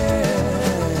again.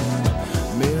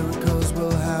 Miracles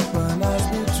will happen as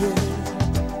we dream.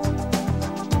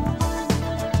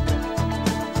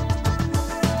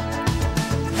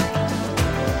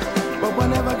 But we're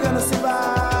never gonna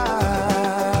survive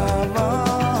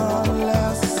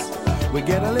unless we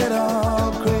get a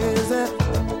little crazy.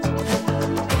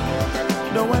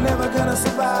 never gonna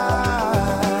survive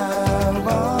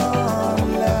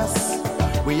unless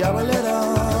we are a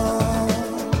little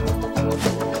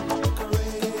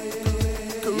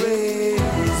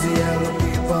crazy. Yellow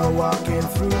people walking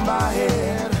through my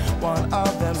head. One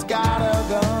of them's got a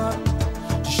gun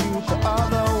to shoot the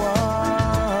other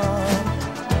one.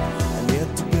 And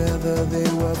yet together they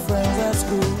were friends at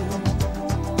school.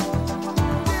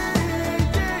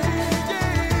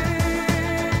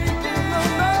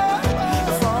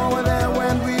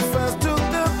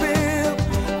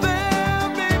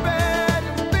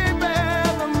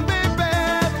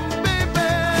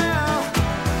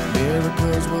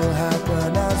 Will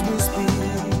happen as we speak.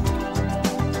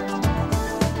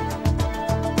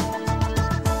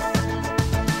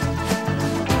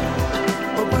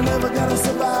 But we're never gonna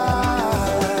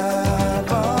survive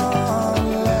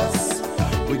unless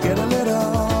we get a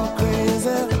little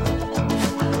crazy.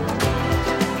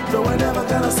 But we're never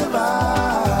gonna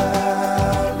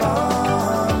survive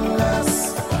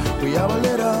unless we are a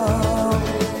little.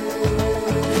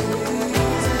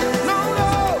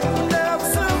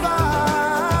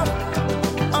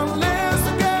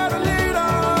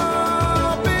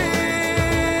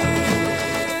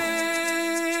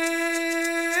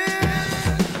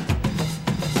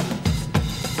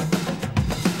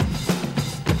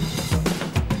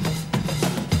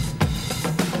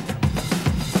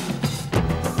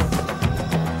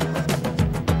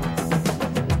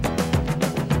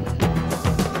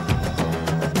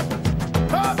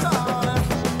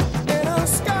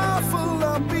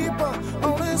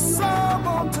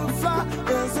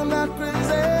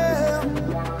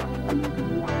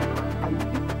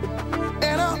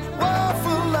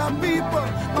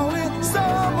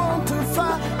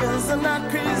 Isn't that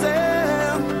crazy?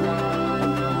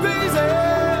 Crazy.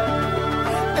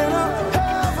 In a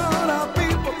heaven of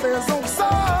people, there's no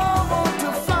someone to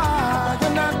fly.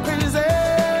 Isn't that crazy?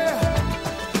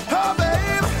 Oh,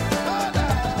 babe.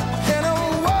 In a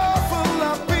world full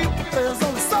of people, there's no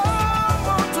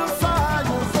someone to fly.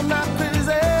 Isn't that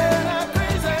crazy? Isn't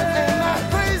that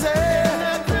crazy?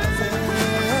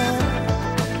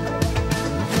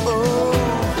 Oh,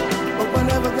 but we're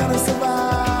never gonna survive.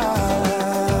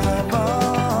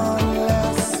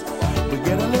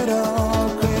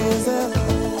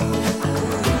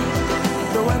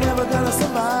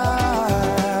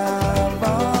 Survive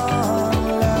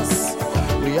unless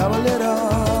we are a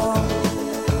little.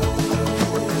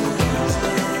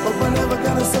 But we're never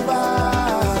gonna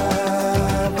survive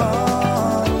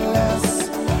unless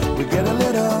we get a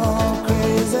little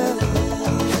crazy.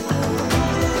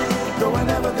 But we're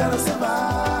never gonna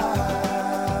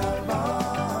survive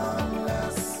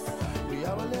unless we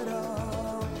are a little.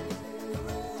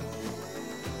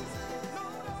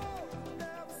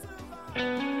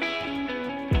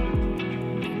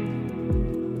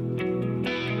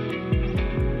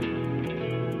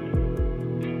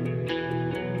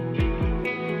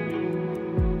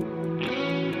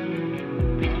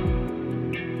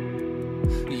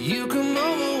 You come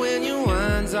over when your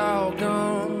wine's all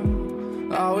gone.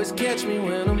 Always catch me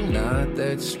when I'm not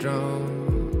that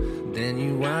strong. Then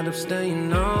you wind up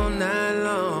staying all night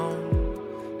long.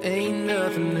 Ain't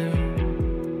nothing new.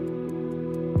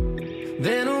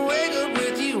 Then I wake up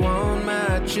with you on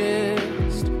my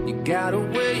chest. You got a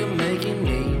way of making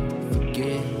me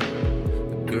forget.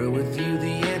 Girl, with you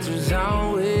the answer's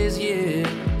always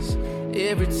yes.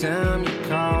 Every time you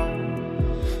call.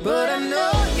 But I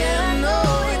know, yeah, I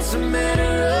know it's a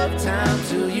matter of time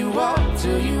till you walk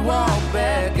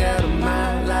back out of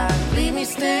my life. Leave me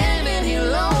standing here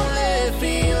lonely,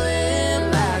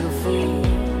 feeling like a fool.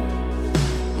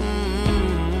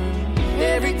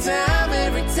 Every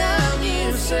time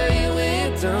you say we're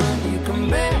done, you come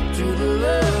back to the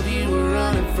love you were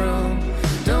running from.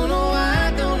 Don't know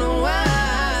why I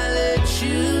let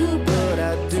you, but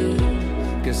I do.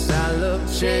 'Cause I love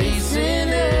chasing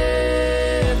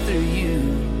after you.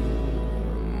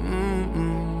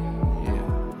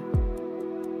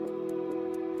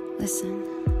 Listen,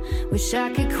 wish I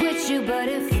could quit you, but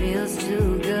it feels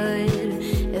too good.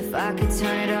 If I could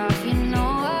turn it off, you know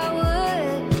I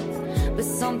would. But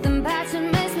something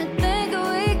passion makes me think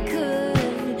we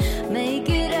could make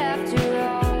it after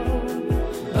all.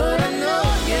 But I know,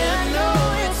 yeah, I know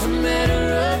it's a matter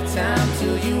of time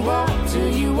till you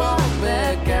walk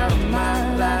back out of my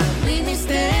life. Leave me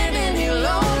standing here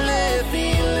lonely,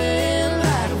 feeling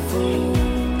like a fool.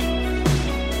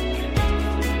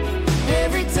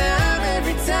 Every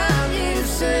time you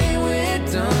say we're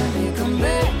done, you come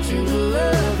back to the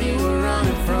love you were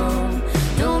running from.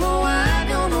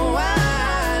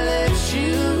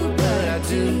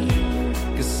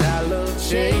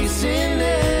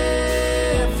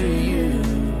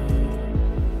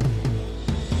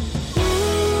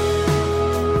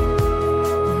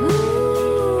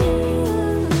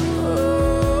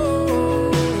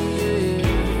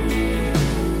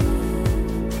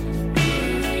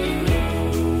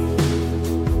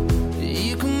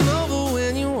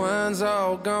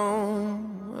 all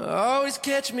gone. Always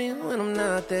catch me when I'm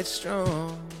not that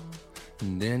strong.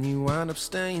 And then you wind up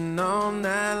staying all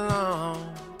night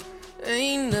long.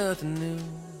 Ain't nothing new.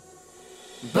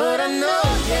 But I know,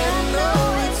 yeah, I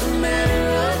know it's a matter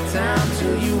of time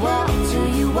till you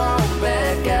walk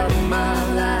back out of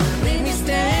my life. Leave me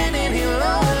standing here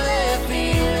lonely,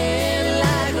 feeling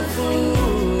like a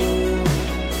fool.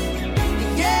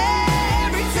 Yeah,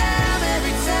 every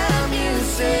time you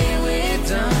say we're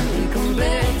done, you come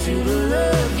back to the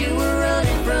love you were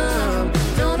running from.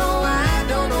 Don't know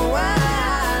why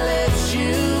I let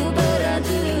you, but I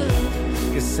do.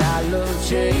 'Cause I love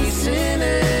chasing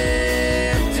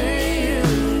after you.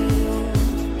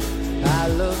 I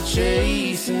love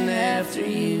chasing after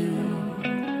you.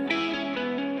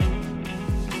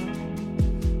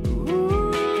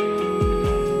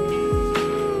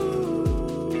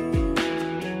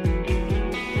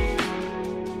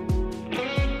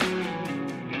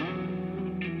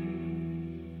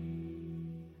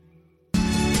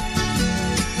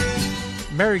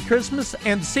 Merry Christmas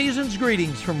and season's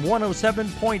greetings from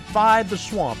 107.5 The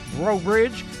Swamp, Breaux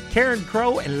Bridge, Karen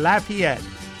Crow, and Lafayette.